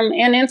platform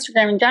and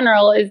Instagram in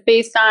general is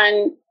based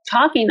on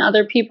talking to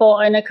other people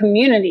in a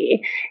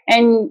community.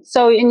 And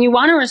you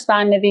want to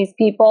respond to these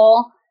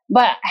people,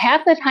 but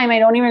half the time I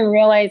don't even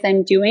realize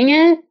I'm doing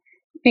it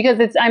because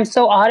I'm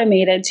so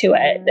automated to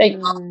it.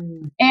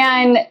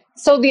 And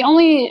so the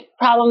only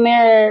problem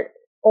there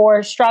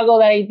or struggle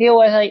that I deal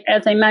with, like,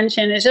 as I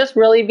mentioned, is just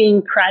really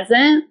being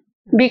present,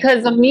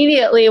 because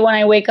immediately when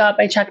I wake up,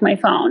 I check my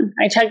phone.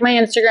 I check my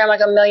Instagram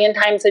like a million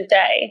times a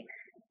day.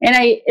 And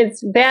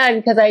it's bad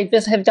because I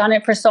just have done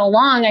it for so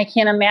long. I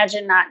can't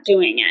imagine not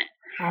doing it.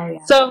 Oh, yeah.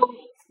 So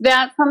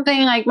that's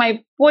something like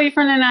my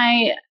boyfriend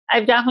and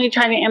I've definitely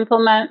tried to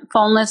implement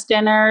phoneless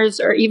dinners,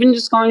 or even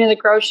just going to the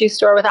grocery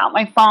store without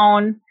my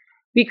phone,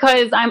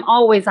 because I'm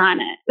always on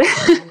it.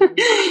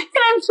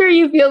 And I'm sure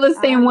you feel the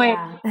same way.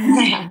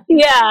 Yeah.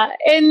 Yeah.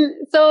 And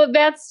so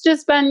that's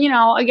just been,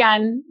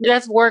 again,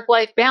 that's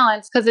work-life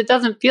balance, because it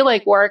doesn't feel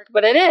like work,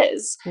 but it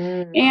is.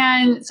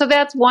 And so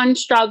that's one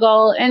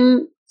struggle.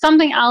 And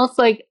something else,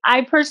 like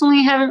I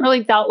personally haven't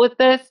really dealt with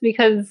this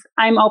because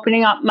I'm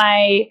opening up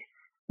my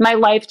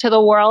life to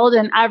the world,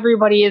 and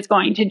everybody is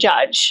going to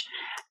judge.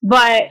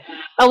 But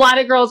a lot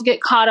of girls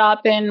get caught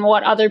up in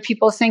what other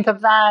people think of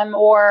them,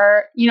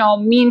 or,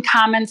 mean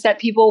comments that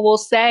people will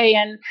say.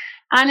 And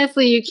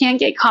honestly, you can't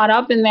get caught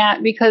up in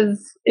that,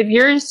 because if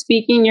you're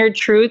speaking your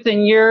truth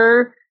and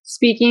you're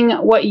speaking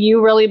what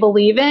you really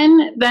believe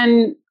in,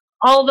 then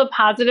all the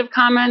positive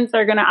comments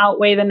are going to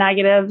outweigh the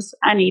negatives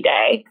any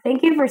day.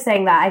 Thank you for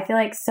saying that. I feel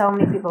like so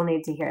many people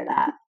need to hear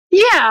that.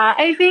 Yeah,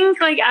 I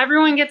think like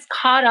everyone gets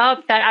caught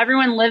up that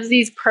everyone lives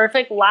these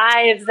perfect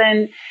lives,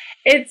 and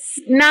it's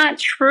not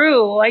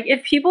true. Like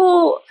if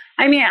people,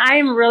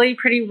 I'm really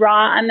pretty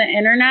raw on the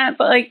internet,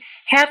 but like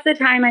half the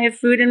time I have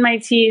food in my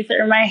teeth,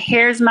 or my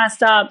hair's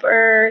messed up,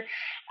 or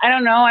I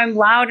don't know, I'm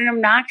loud and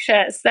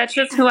obnoxious. That's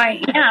just who I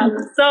am.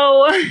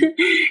 So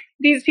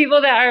these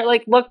people that are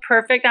like look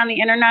perfect on the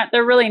internet,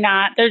 they're really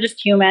not. They're just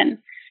human.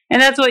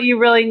 And that's what you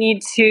really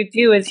need to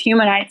do, is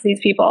humanize these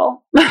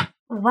people.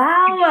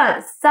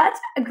 Wow, such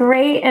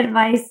great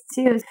advice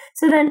too.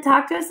 So then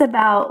talk to us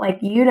about, like,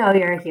 you're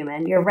a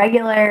human. You're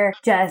regular,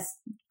 just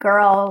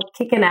girl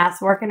kicking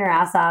ass, working her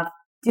ass off,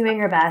 doing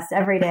her best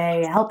every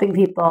day, helping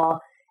people.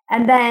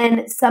 And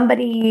then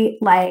somebody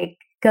like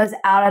goes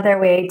out of their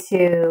way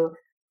to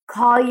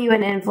call you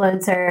an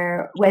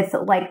influencer with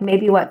like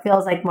maybe what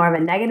feels like more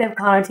of a negative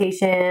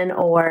connotation,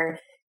 or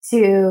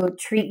to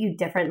treat you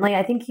differently.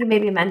 I think you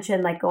maybe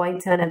mentioned like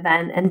going to an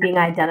event and being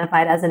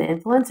identified as an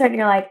influencer, and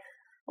you're like,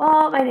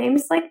 well, my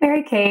name's like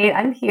Mary Kate.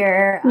 I'm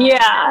here.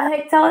 Yeah.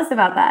 Like, tell us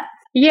about that.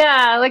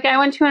 Yeah. Like I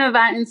went to an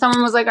event and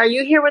someone was like, are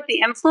you here with the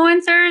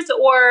influencers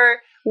or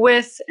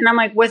with, and I'm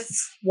like, with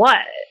what?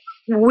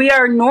 We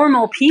are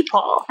normal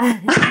people.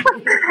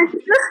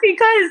 Just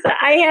because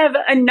I have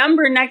a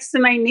number next to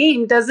my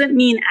name doesn't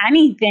mean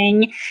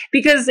anything,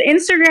 because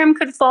Instagram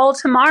could fall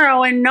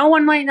tomorrow and no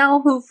one might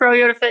know who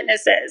Froyo to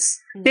Fitness is.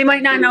 They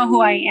might not know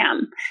who I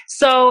am.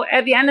 So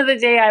at the end of the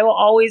day, I will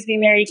always be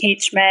Mary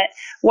Kate Schmidt,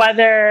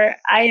 whether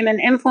I am an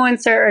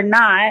influencer or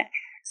not.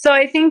 So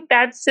I think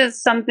that's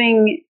just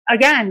something,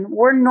 again,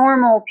 we're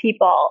normal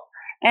people.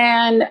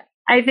 And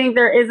I think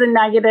there is a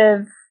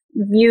negative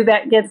view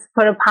that gets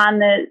put upon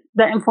the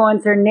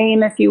influencer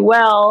name, if you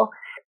will.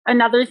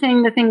 Another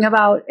thing to think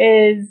about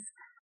is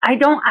I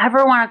don't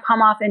ever want to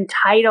come off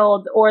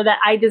entitled, or that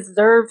I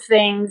deserve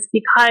things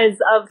because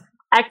of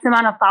X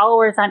amount of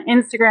followers on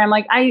Instagram.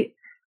 Like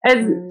as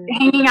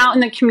hanging out in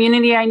the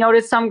community, I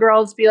noticed some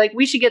girls be like,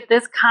 we should get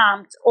this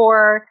comped,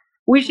 or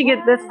we should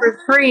get this for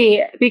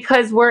free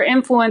because we're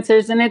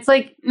influencers. And it's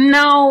like,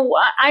 no,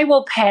 I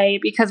will pay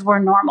because we're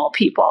normal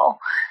people.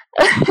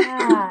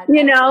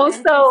 Yeah,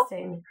 so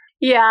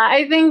yeah,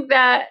 I think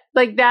that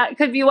like that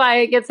could be why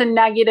it gets a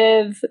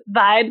negative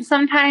vibe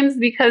sometimes,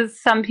 because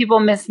some people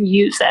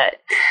misuse it.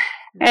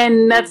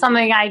 And that's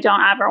something I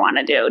don't ever want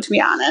to do, to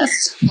be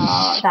honest.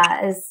 Oh,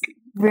 that is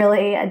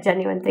really a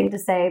genuine thing to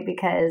say,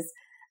 because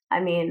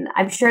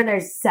I'm sure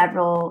there's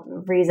several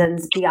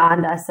reasons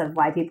beyond us of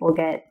why people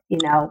get,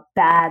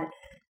 bad,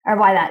 or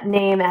why that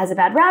name has a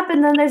bad rap.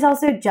 And then there's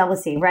also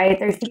jealousy, right?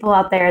 There's people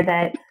out there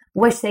that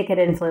wish they could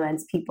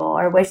influence people,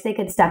 or wish they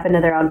could step into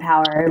their own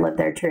power or live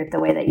their truth the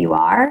way that you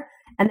are.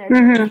 And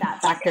there's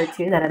that factor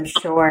too that I'm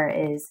sure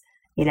is,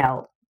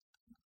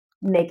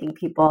 making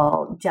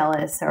people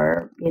jealous,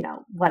 or,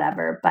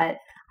 whatever. But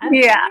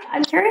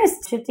I'm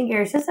curious, shifting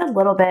gears just a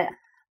little bit,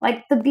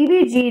 like the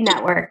BBG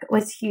network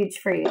was huge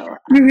for you.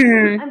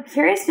 I'm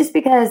curious just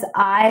because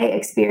I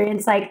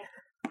experienced like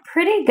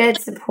pretty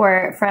good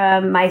support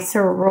from my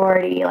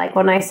sorority, like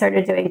when I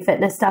started doing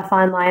fitness stuff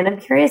online. I'm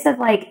curious if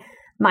like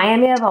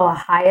Miami of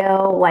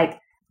Ohio, like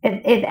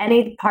if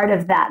any part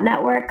of that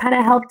network kind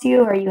of helped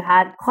you, or you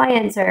had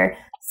clients or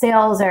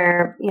sales,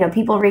 or,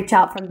 people reach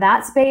out from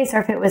that space, or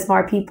if it was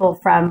more people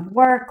from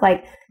work,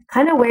 like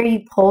kind of where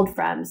you pulled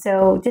from.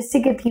 So just to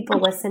give people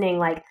listening,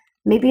 like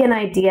maybe an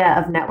idea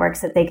of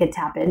networks that they could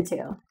tap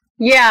into.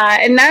 Yeah.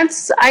 And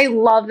I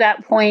love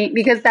that point,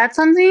 because that's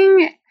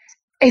something,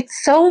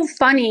 it's so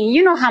funny.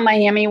 You know how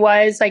Miami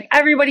was, like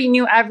everybody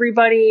knew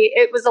everybody.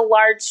 It was a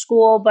large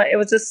school, but it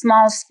was a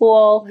small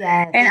school.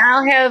 Yes. And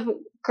I'll have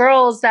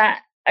girls that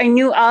I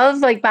knew of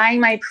like buying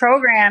my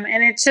program,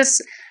 and it's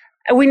just,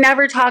 we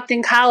never talked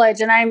in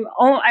college. And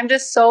I'm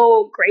just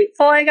so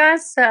grateful, I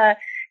guess, to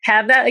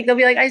have that. Like they'll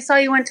be like, I saw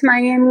you went to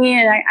Miami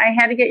and I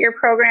had to get your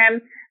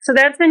program. So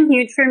that's been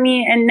huge for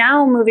me. And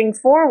now moving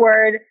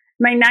forward,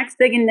 my next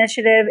big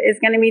initiative is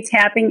going to be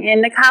tapping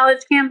into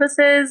college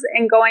campuses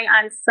and going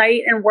on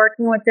site and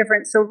working with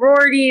different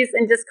sororities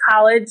and just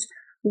college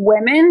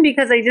women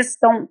because I just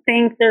don't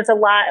think there's a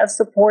lot of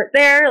support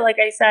there. Like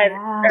I said,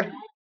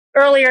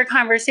 earlier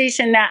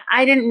conversation that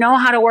I didn't know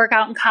how to work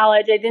out in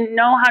college. I didn't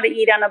know how to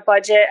eat on a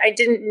budget. I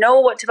didn't know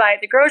what to buy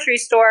at the grocery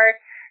store.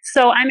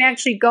 So I'm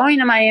actually going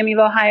to Miami of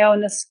Ohio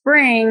in the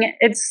spring.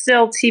 It's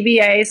still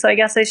TBA, so I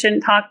guess I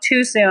shouldn't talk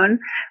too soon.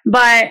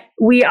 But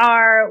we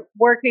are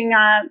working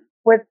on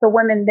with the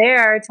women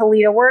there to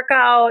lead a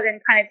workout and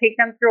kind of take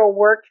them through a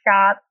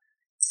workshop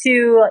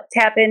to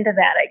tap into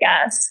that, I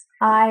guess.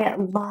 I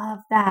love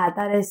that.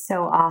 That is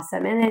so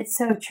awesome. And it's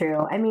so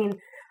true. I mean,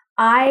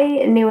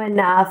 I knew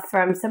enough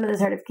from some of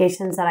the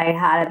certifications that I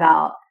had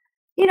about,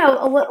 you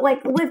know,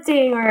 like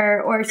lifting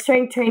or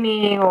strength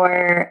training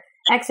or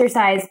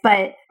exercise,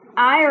 but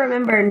I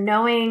remember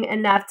knowing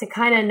enough to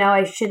kind of know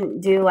I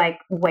shouldn't do like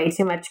way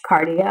too much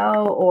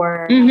cardio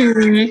or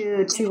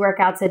do 2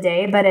 workouts a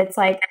day. But it's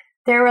like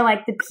there were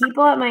like the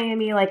people at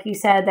Miami, like you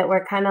said, that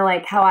were kind of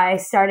like how I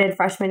started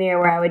freshman year,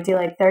 where I would do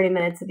like 30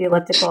 minutes of the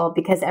elliptical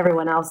because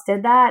everyone else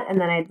did that,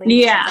 and then I'd leave.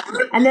 Yeah.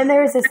 And then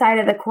there was a side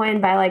of the coin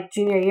by like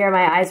junior year,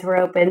 my eyes were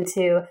open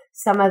to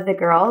some of the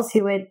girls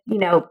who would, you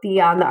know, be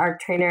on the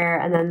arc trainer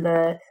and then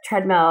the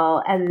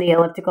treadmill and the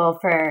elliptical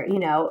for, you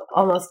know,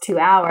 almost 2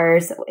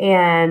 hours,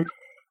 and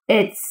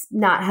it's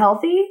not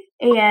healthy.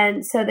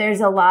 And so there's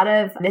a lot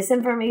of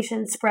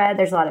misinformation spread.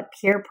 There's a lot of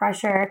peer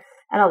pressure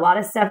and a lot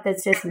of stuff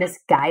that's just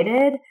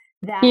misguided.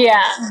 That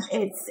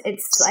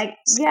it's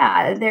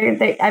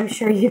like, I'm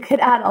sure you could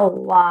add a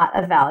lot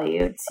of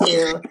value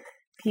to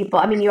people.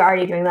 I mean, you're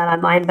already doing that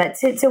online, but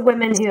to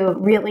women who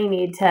really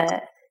need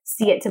to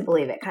see it to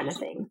believe it kind of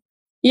thing.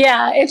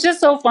 Yeah, it's just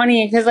so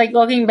funny because like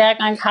looking back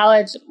on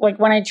college, like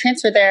when I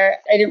transferred there,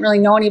 I didn't really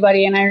know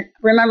anybody. And I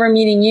remember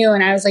meeting you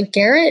and I was like,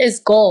 Garrett is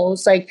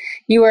goals. Like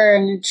you were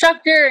an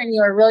instructor and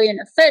you were really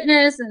into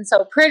fitness and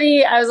so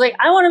pretty. I was like,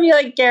 I want to be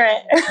like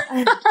Garrett.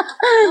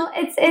 Well,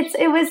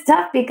 it was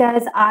tough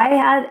because I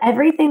had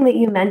everything that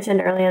you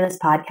mentioned earlier in this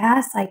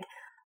podcast. Like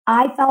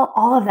I felt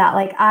all of that.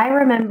 Like I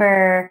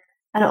remember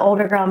an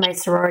older girl in my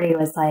sorority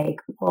was like,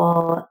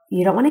 well,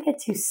 you don't want to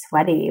get too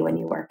sweaty when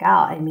you work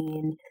out. I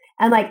mean,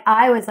 and like,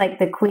 I was like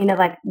the queen of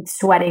like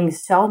sweating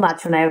so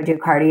much when I would do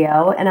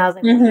cardio. And I was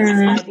like,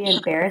 should I be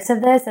embarrassed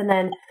of this? And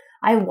then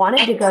I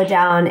wanted to go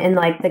down in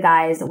like the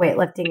guys'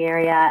 weightlifting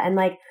area. And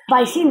like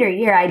by senior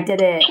year, I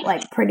did it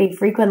like pretty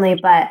frequently,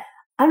 but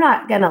I'm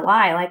not going to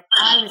lie. Like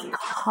I was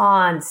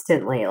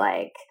constantly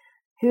like,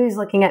 who's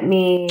looking at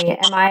me?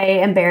 Am I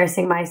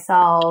embarrassing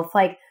myself?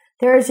 Like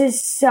there was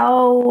just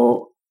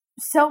so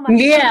much,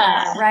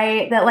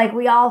 right? That like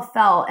we all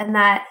felt, and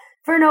that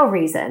for no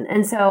reason.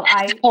 And so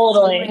I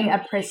totally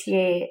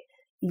appreciate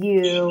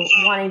you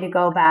wanting to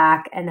go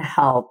back and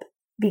help,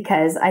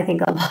 because I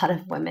think a lot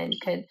of women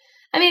could,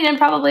 I mean, and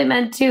probably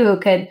men too,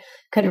 could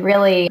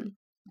really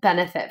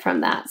benefit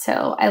from that.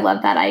 So I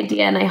love that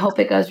idea and I hope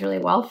it goes really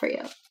well for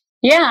you.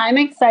 Yeah, I'm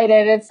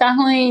excited. It's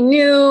definitely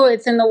new.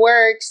 It's in the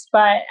works,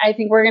 but I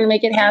think we're going to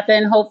make it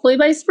happen hopefully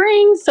by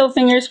spring. So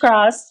fingers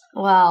crossed.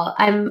 Well,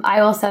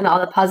 I will send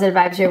all the positive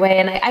vibes your way.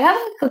 And I have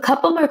a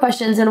couple more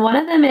questions. And one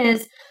of them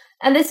is,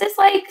 and this is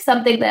like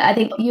something that I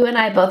think you and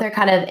I both are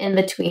kind of in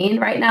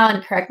between right now,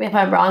 and correct me if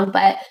I'm wrong,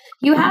 but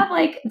you have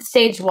like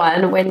stage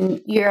 1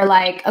 when you're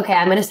like, okay,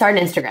 I'm going to start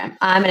an Instagram.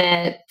 I'm going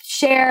to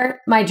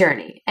share my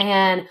journey.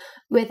 And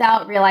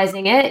without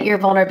realizing it, your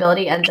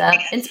vulnerability ends up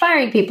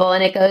inspiring people.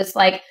 And it goes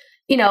like,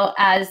 you know,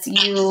 as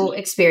you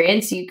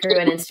experience, you grew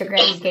an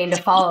Instagram, you gained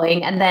a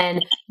following, and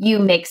then you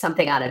make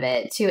something out of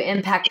it to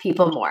impact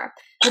people more.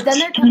 But then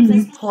there comes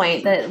this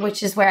point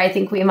which is where I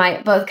think we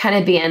might both kind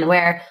of be in,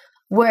 where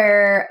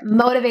we're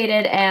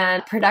motivated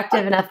and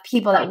productive enough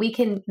people that we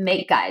can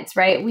make guides,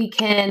 right? We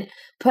can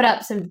put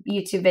up some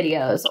YouTube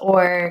videos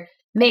or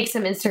make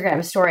some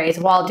Instagram stories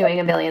while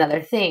doing a million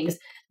other things.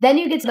 Then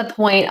you get to the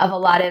point of a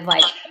lot of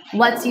like,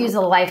 let's use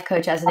a life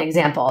coach as an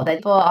example, that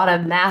people on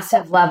a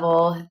massive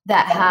level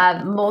that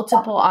have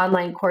multiple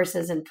online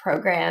courses and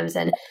programs,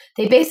 and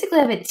they basically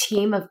have a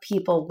team of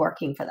people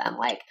working for them,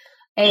 like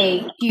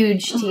a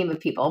huge team of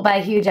people.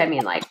 By huge, I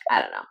mean like,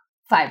 I don't know,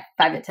 5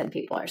 to 10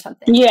 people or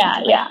something.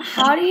 Yeah.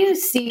 How do you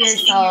see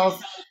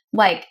yourself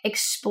like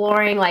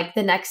exploring like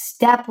the next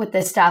step with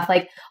this stuff?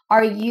 Like,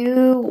 are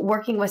you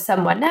working with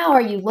someone now?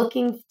 Are you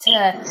looking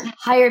to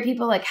hire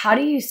people? Like, how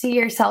do you see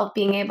yourself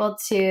being able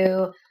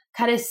to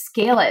kind of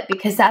scale it?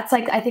 Because that's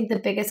like, I think the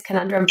biggest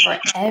conundrum for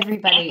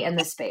everybody in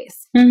the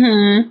space.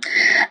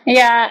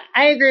 Yeah,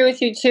 I agree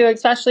with you too,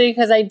 especially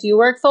because I do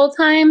work full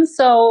time.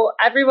 So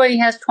everybody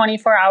has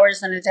 24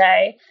 hours in a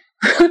day.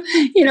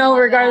 You know,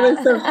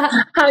 regardless of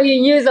how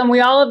you use them,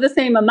 we all have the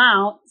same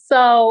amount.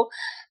 So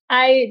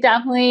I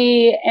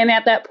definitely am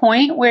at that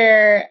point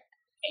where,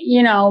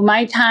 you know,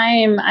 my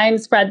time, I'm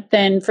spread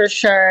thin for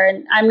sure.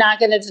 And I'm not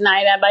going to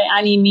deny that by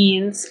any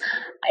means.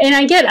 And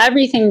I get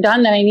everything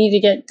done that I need to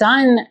get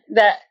done,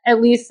 that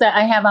at least that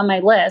I have on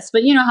my list.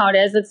 But you know how it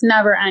is. It's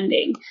never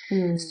ending.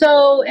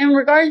 So in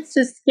regards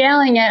to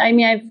scaling it, I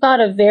mean, I've thought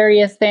of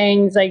various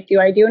things like, do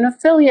I do an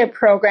affiliate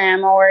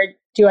program, or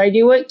do I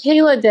do what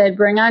Kayla did,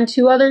 bring on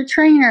 2 other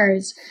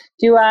trainers?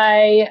 Do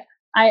I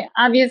I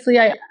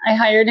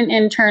hired an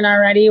intern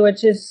already,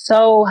 which is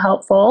so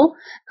helpful,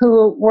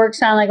 who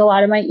works on like a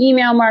lot of my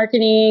email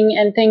marketing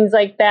and things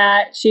like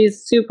that.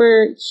 She's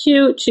super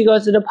cute. She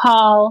goes to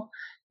DePaul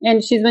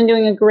and she's been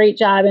doing a great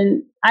job.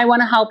 And I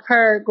want to help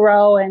her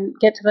grow and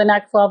get to the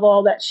next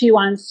level that she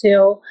wants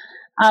to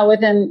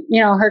within,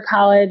 her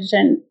college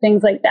and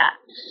things like that.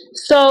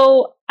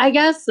 So I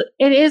guess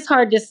it is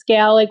hard to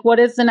scale. Like, what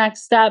is the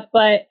next step?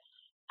 But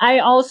I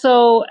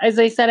also, as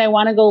I said, I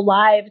want to go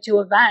live to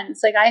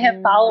events. Like, I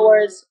have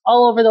followers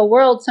all over the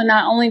world. So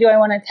not only do I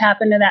want to tap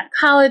into that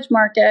college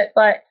market,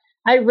 but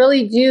I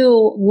really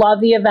do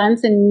love the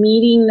events and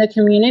meeting the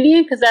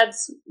community, because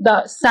that's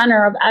the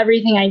center of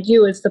everything I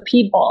do is the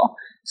people.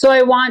 So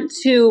I want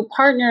to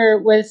partner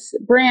with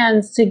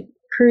brands to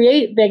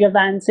create big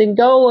events and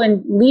go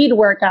and lead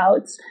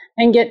workouts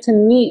and get to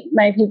meet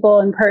my people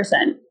in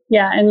person.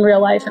 Yeah, in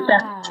real life.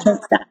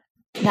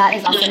 That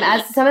is awesome.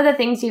 As some of the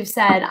things you've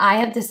said, I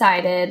have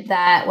decided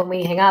that when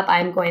we hang up,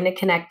 I'm going to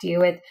connect you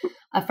with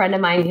a friend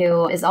of mine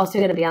who is also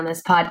going to be on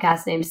this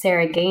podcast named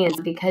Sarah Gaines,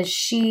 because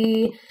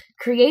she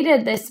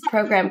created this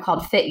program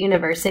called Fit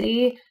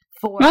University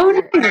for,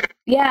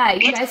 yeah,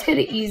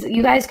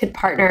 you guys could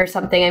partner or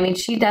something. I mean,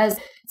 she does,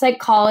 it's like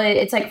college,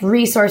 it's like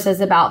resources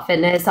about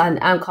fitness on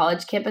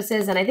college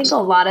campuses. And I think a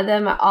lot of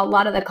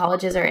the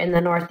colleges are in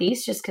the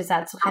Northeast, just because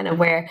that's kind of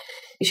where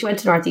she went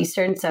to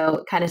Northeastern. So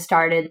it kind of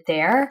started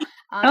there.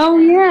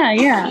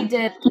 Yeah. She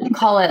did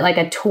call it like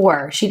a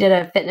tour. She did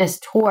a fitness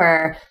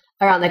tour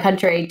around the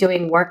country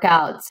doing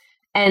workouts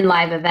and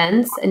live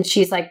events. And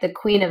she's like the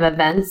queen of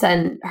events,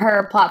 and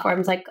her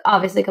platform's like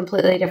obviously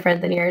completely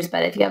different than yours.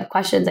 But if you have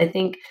questions, I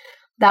think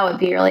that would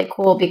be really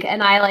cool.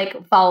 And I like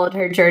followed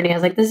her journey. I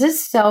was like, this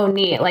is so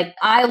neat. Like,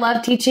 I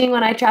love teaching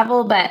when I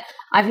travel, but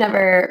I've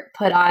never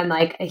put on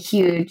like a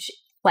huge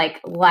like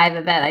live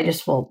event. I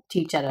just will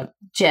teach at a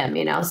gym,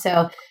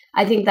 So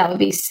I think that would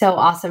be so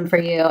awesome for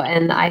you.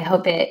 And I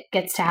hope it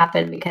gets to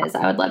happen, because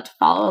I would love to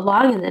follow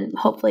along and then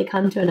hopefully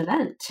come to an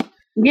event.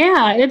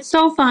 Yeah, it's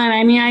so fun.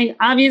 I mean, I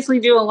obviously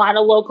do a lot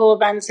of local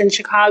events in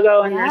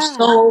Chicago, and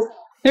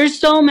there's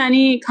so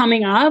many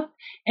coming up.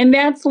 And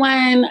that's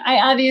when I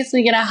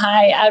obviously get a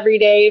high every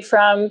day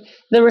from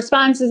the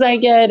responses I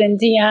get and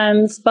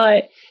DMs,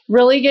 but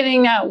really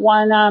getting that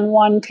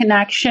one-on-one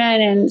connection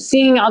and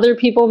seeing other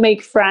people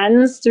make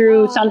friends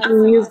through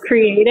something you've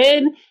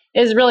created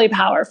is really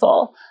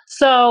powerful.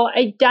 So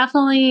I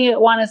definitely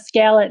want to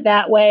scale it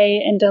that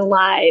way into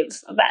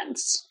live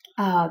events.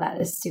 Oh, that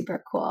is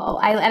super cool.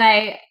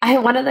 I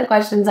one of the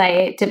questions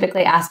I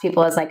typically ask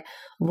people is like,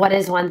 what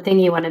is one thing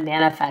you want to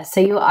manifest?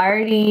 So you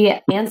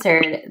already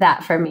answered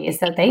that for me.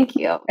 So thank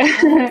you.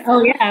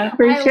 Oh yeah,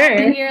 for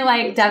sure. You're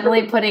like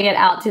definitely putting it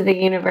out to the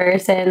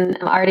universe, and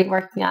I'm already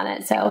working on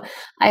it. So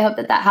I hope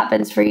that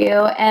happens for you.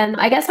 And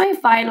I guess my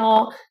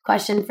final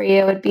question for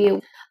you would be,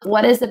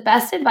 what is the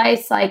best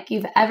advice like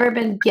you've ever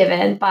been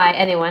given by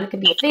anyone? It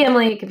could be a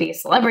family, it could be a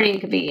celebrity, it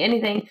could be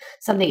anything,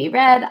 something you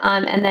read.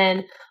 And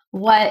then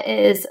what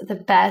is the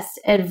best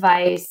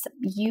advice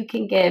you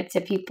can give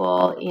to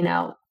people,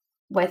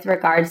 with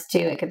regards to,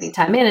 it could be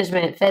time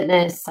management,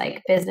 fitness,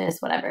 like business,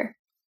 whatever?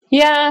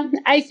 Yeah,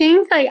 I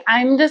think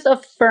I'm just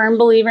a firm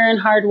believer in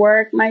hard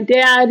work. My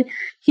dad,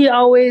 he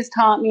always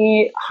taught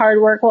me hard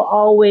work will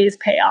always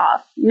pay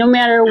off, no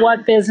matter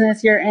what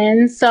business you're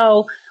in.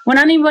 So when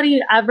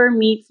anybody ever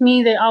meets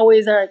me, they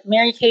always are like,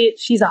 Mary Kate,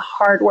 she's a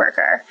hard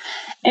worker.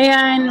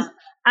 And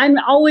I'm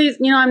always,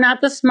 I'm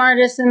not the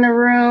smartest in the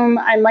room.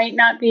 I might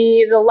not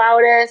be the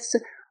loudest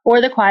or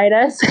the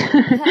quietest,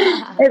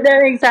 if that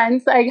makes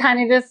sense. I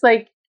kind of just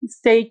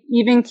stay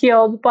even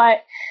keeled, but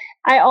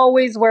I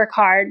always work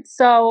hard.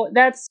 So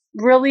that's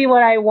really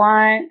what I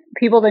want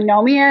people to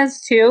know me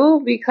as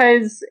too,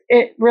 because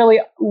it really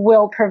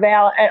will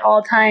prevail at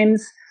all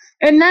times.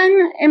 And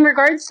then in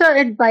regards to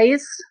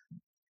advice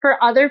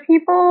for other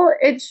people,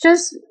 it's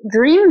just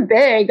dream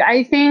big.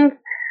 I think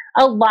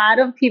a lot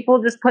of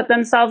people just put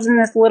themselves in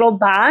this little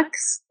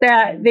box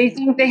that they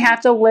think they have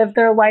to live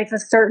their life a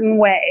certain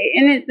way.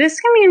 And this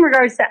can be in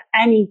regards to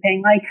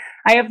anything. Like,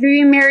 I have to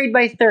be married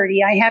by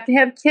 30. I have to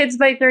have kids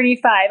by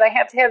 35. I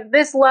have to have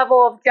this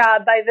level of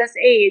job by this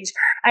age.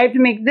 I have to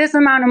make this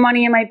amount of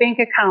money in my bank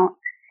account.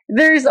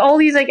 There's all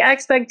these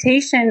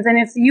expectations, and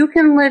you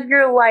can live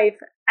your life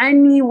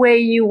any way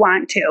you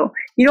want to.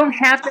 You don't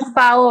have to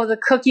follow the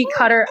cookie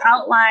cutter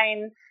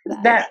outline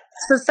that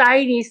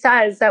society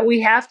says that we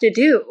have to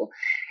do.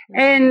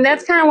 And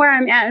that's kind of where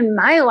I'm at in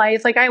my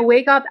life. I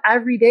wake up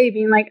every day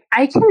being like,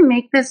 I can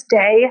make this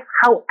day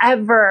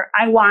however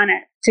I want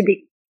it to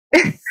be.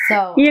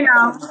 So,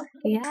 Yeah.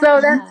 So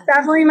that's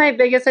definitely my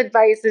biggest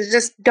advice is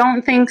just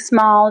don't think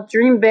small,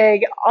 dream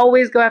big,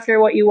 always go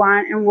after what you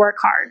want and work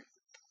hard.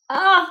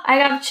 Oh, I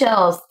got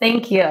chills.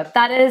 Thank you.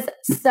 That is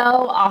so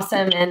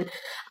awesome. And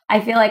I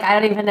feel like I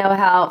don't even know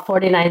how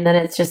 49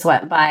 minutes just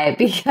went by,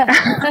 because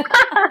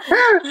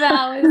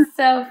that was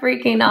so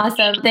freaking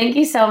awesome. Thank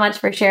you so much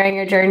for sharing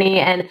your journey.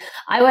 And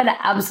I would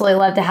absolutely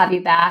love to have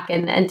you back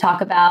and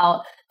talk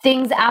about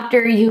things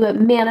after you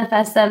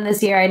manifest them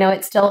this year. I know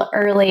it's still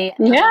early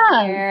in the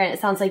year, and it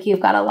sounds like you've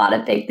got a lot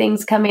of big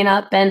things coming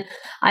up. And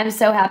I'm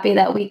so happy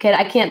that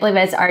I can't believe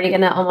it's already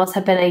going to almost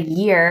have been a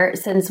year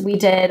since we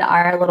did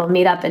our little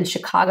meetup in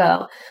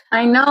Chicago.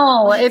 I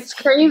know, it's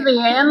crazy.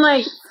 And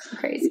like,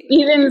 crazy.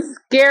 Even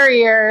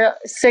scarier,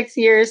 6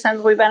 years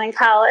since we've been in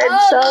college.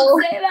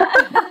 Don't say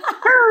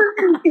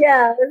that.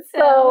 Yeah.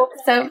 So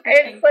it's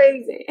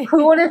crazy. Like,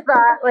 who would have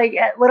thought, like,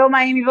 at Little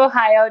Miami,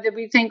 Ohio, did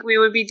we think we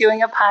would be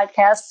doing a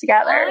podcast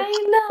together?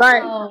 I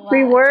know. But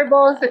we were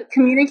both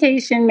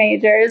communication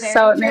majors,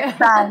 so it makes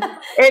sense.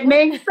 It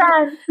makes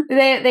sense.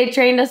 They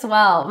trained us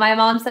well. My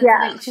mom said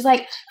something. She's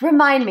like,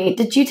 remind me,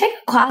 did you take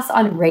a class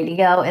on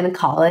radio in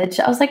college?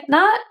 I was like,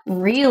 not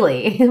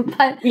really.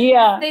 But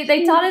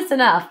they taught us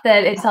enough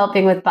that it's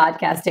helping with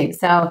podcasting.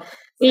 So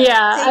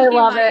I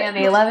love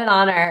Miami. Love and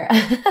honor.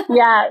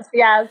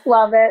 yes,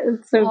 love it.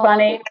 It's so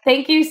funny.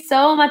 Thank you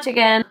so much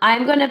again.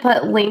 I'm going to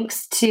put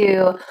links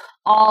to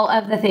all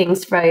of the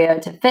things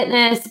Froyo to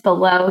Fitness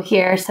below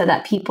here so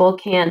that people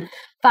can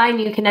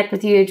find you, connect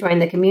with you, join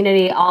the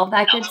community, all of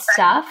that good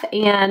stuff.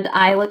 And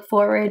I look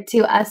forward to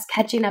us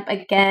catching up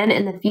again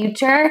in the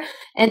future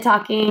and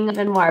talking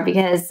even more,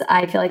 because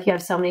I feel like you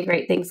have so many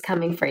great things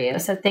coming for you.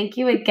 So thank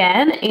you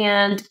again,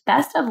 and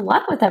best of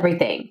luck with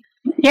everything.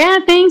 Yeah,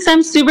 thanks.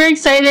 I'm super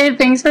excited.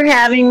 Thanks for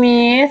having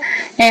me.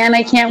 And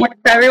I can't wait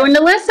for everyone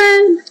to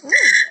listen.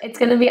 It's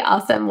going to be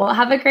awesome. Well,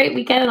 have a great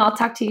weekend, and I'll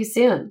talk to you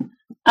soon.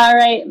 All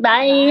right.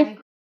 Bye.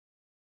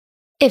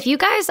 If you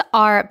guys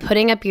are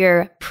putting up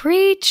your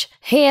preach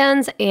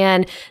hands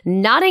and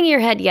nodding your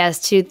head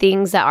yes to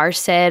things that are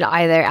said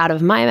either out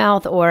of my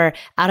mouth or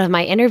out of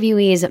my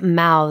interviewees'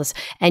 mouths,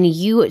 and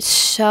you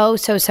so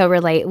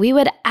relate, we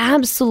would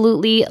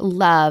absolutely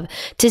love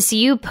to see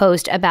you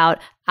post about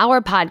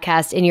our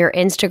podcast in your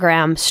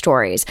Instagram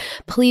stories.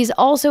 Please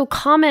also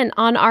comment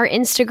on our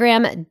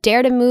Instagram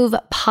Dare to Move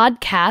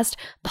podcast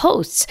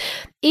posts.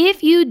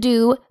 If you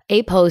do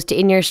a post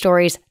in your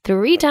stories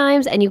 3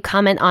 times and you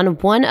comment on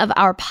one of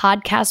our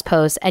podcast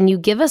posts and you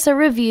give us a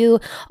review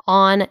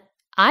on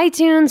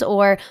iTunes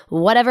or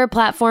whatever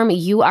platform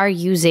you are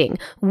using,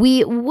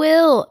 we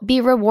will be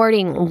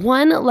rewarding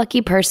one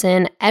lucky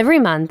person every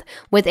month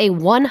with a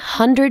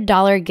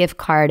 $100 gift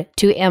card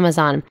to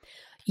Amazon.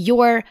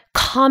 Your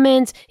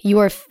comments,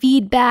 your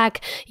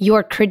feedback,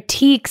 your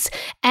critiques,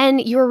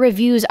 and your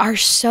reviews are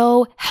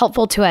so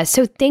helpful to us.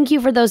 So thank you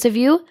for those of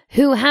you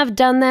who have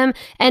done them.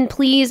 And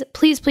please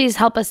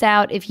help us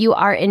out if you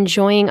are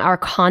enjoying our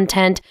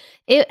content.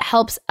 It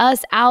helps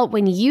us out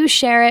when you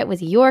share it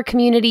with your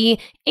community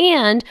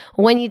and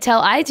when you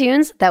tell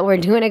iTunes that we're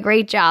doing a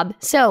great job.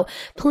 So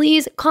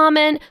please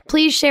comment,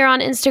 please share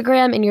on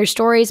Instagram in your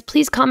stories,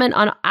 please comment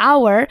on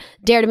our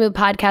Dare to Move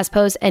podcast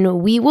post,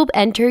 and we will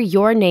enter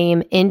your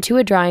name into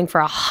a drawing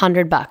for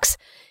 $100.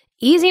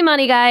 Easy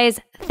money, guys.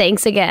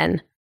 Thanks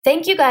again.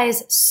 Thank you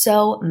guys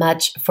so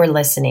much for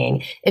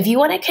listening. If you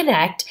want to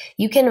connect,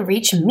 you can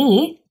reach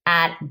me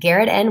at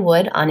Garrett N.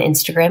 Wood on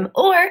Instagram,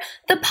 or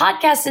the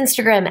podcast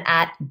Instagram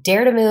at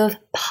Dare to Move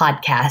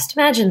Podcast.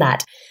 Imagine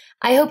that.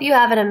 I hope you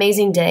have an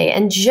amazing day.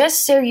 And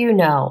just so you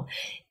know,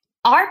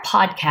 our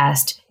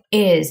podcast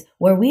is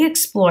where we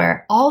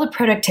explore all the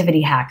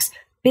productivity hacks,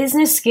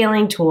 business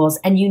scaling tools,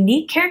 and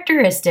unique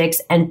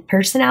characteristics and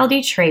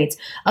personality traits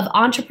of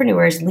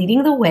entrepreneurs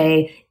leading the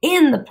way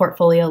in the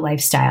portfolio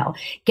lifestyle.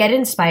 Get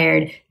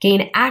inspired,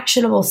 gain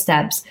actionable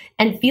steps,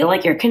 and feel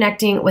like you're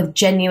connecting with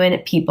genuine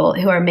people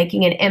who are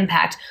making an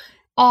impact,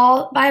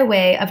 all by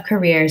way of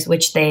careers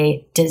which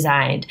they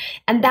designed.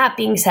 And that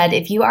being said,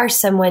 if you are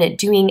someone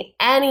doing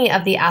any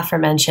of the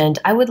aforementioned,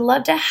 I would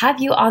love to have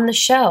you on the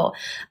show.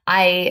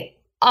 I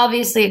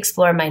obviously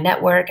explore my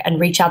network and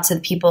reach out to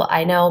the people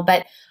I know,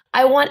 but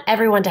I want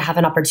everyone to have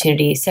an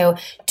opportunity. So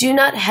do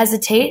not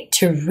hesitate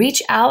to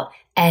reach out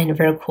and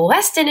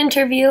request an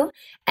interview,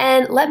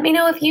 and let me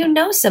know if you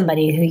know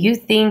somebody who you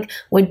think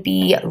would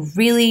be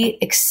really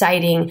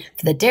exciting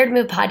for the Dare to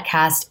Move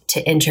podcast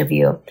to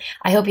interview.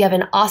 I hope you have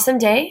an awesome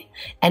day,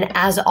 and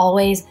as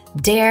always,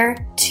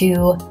 dare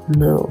to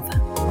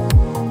move.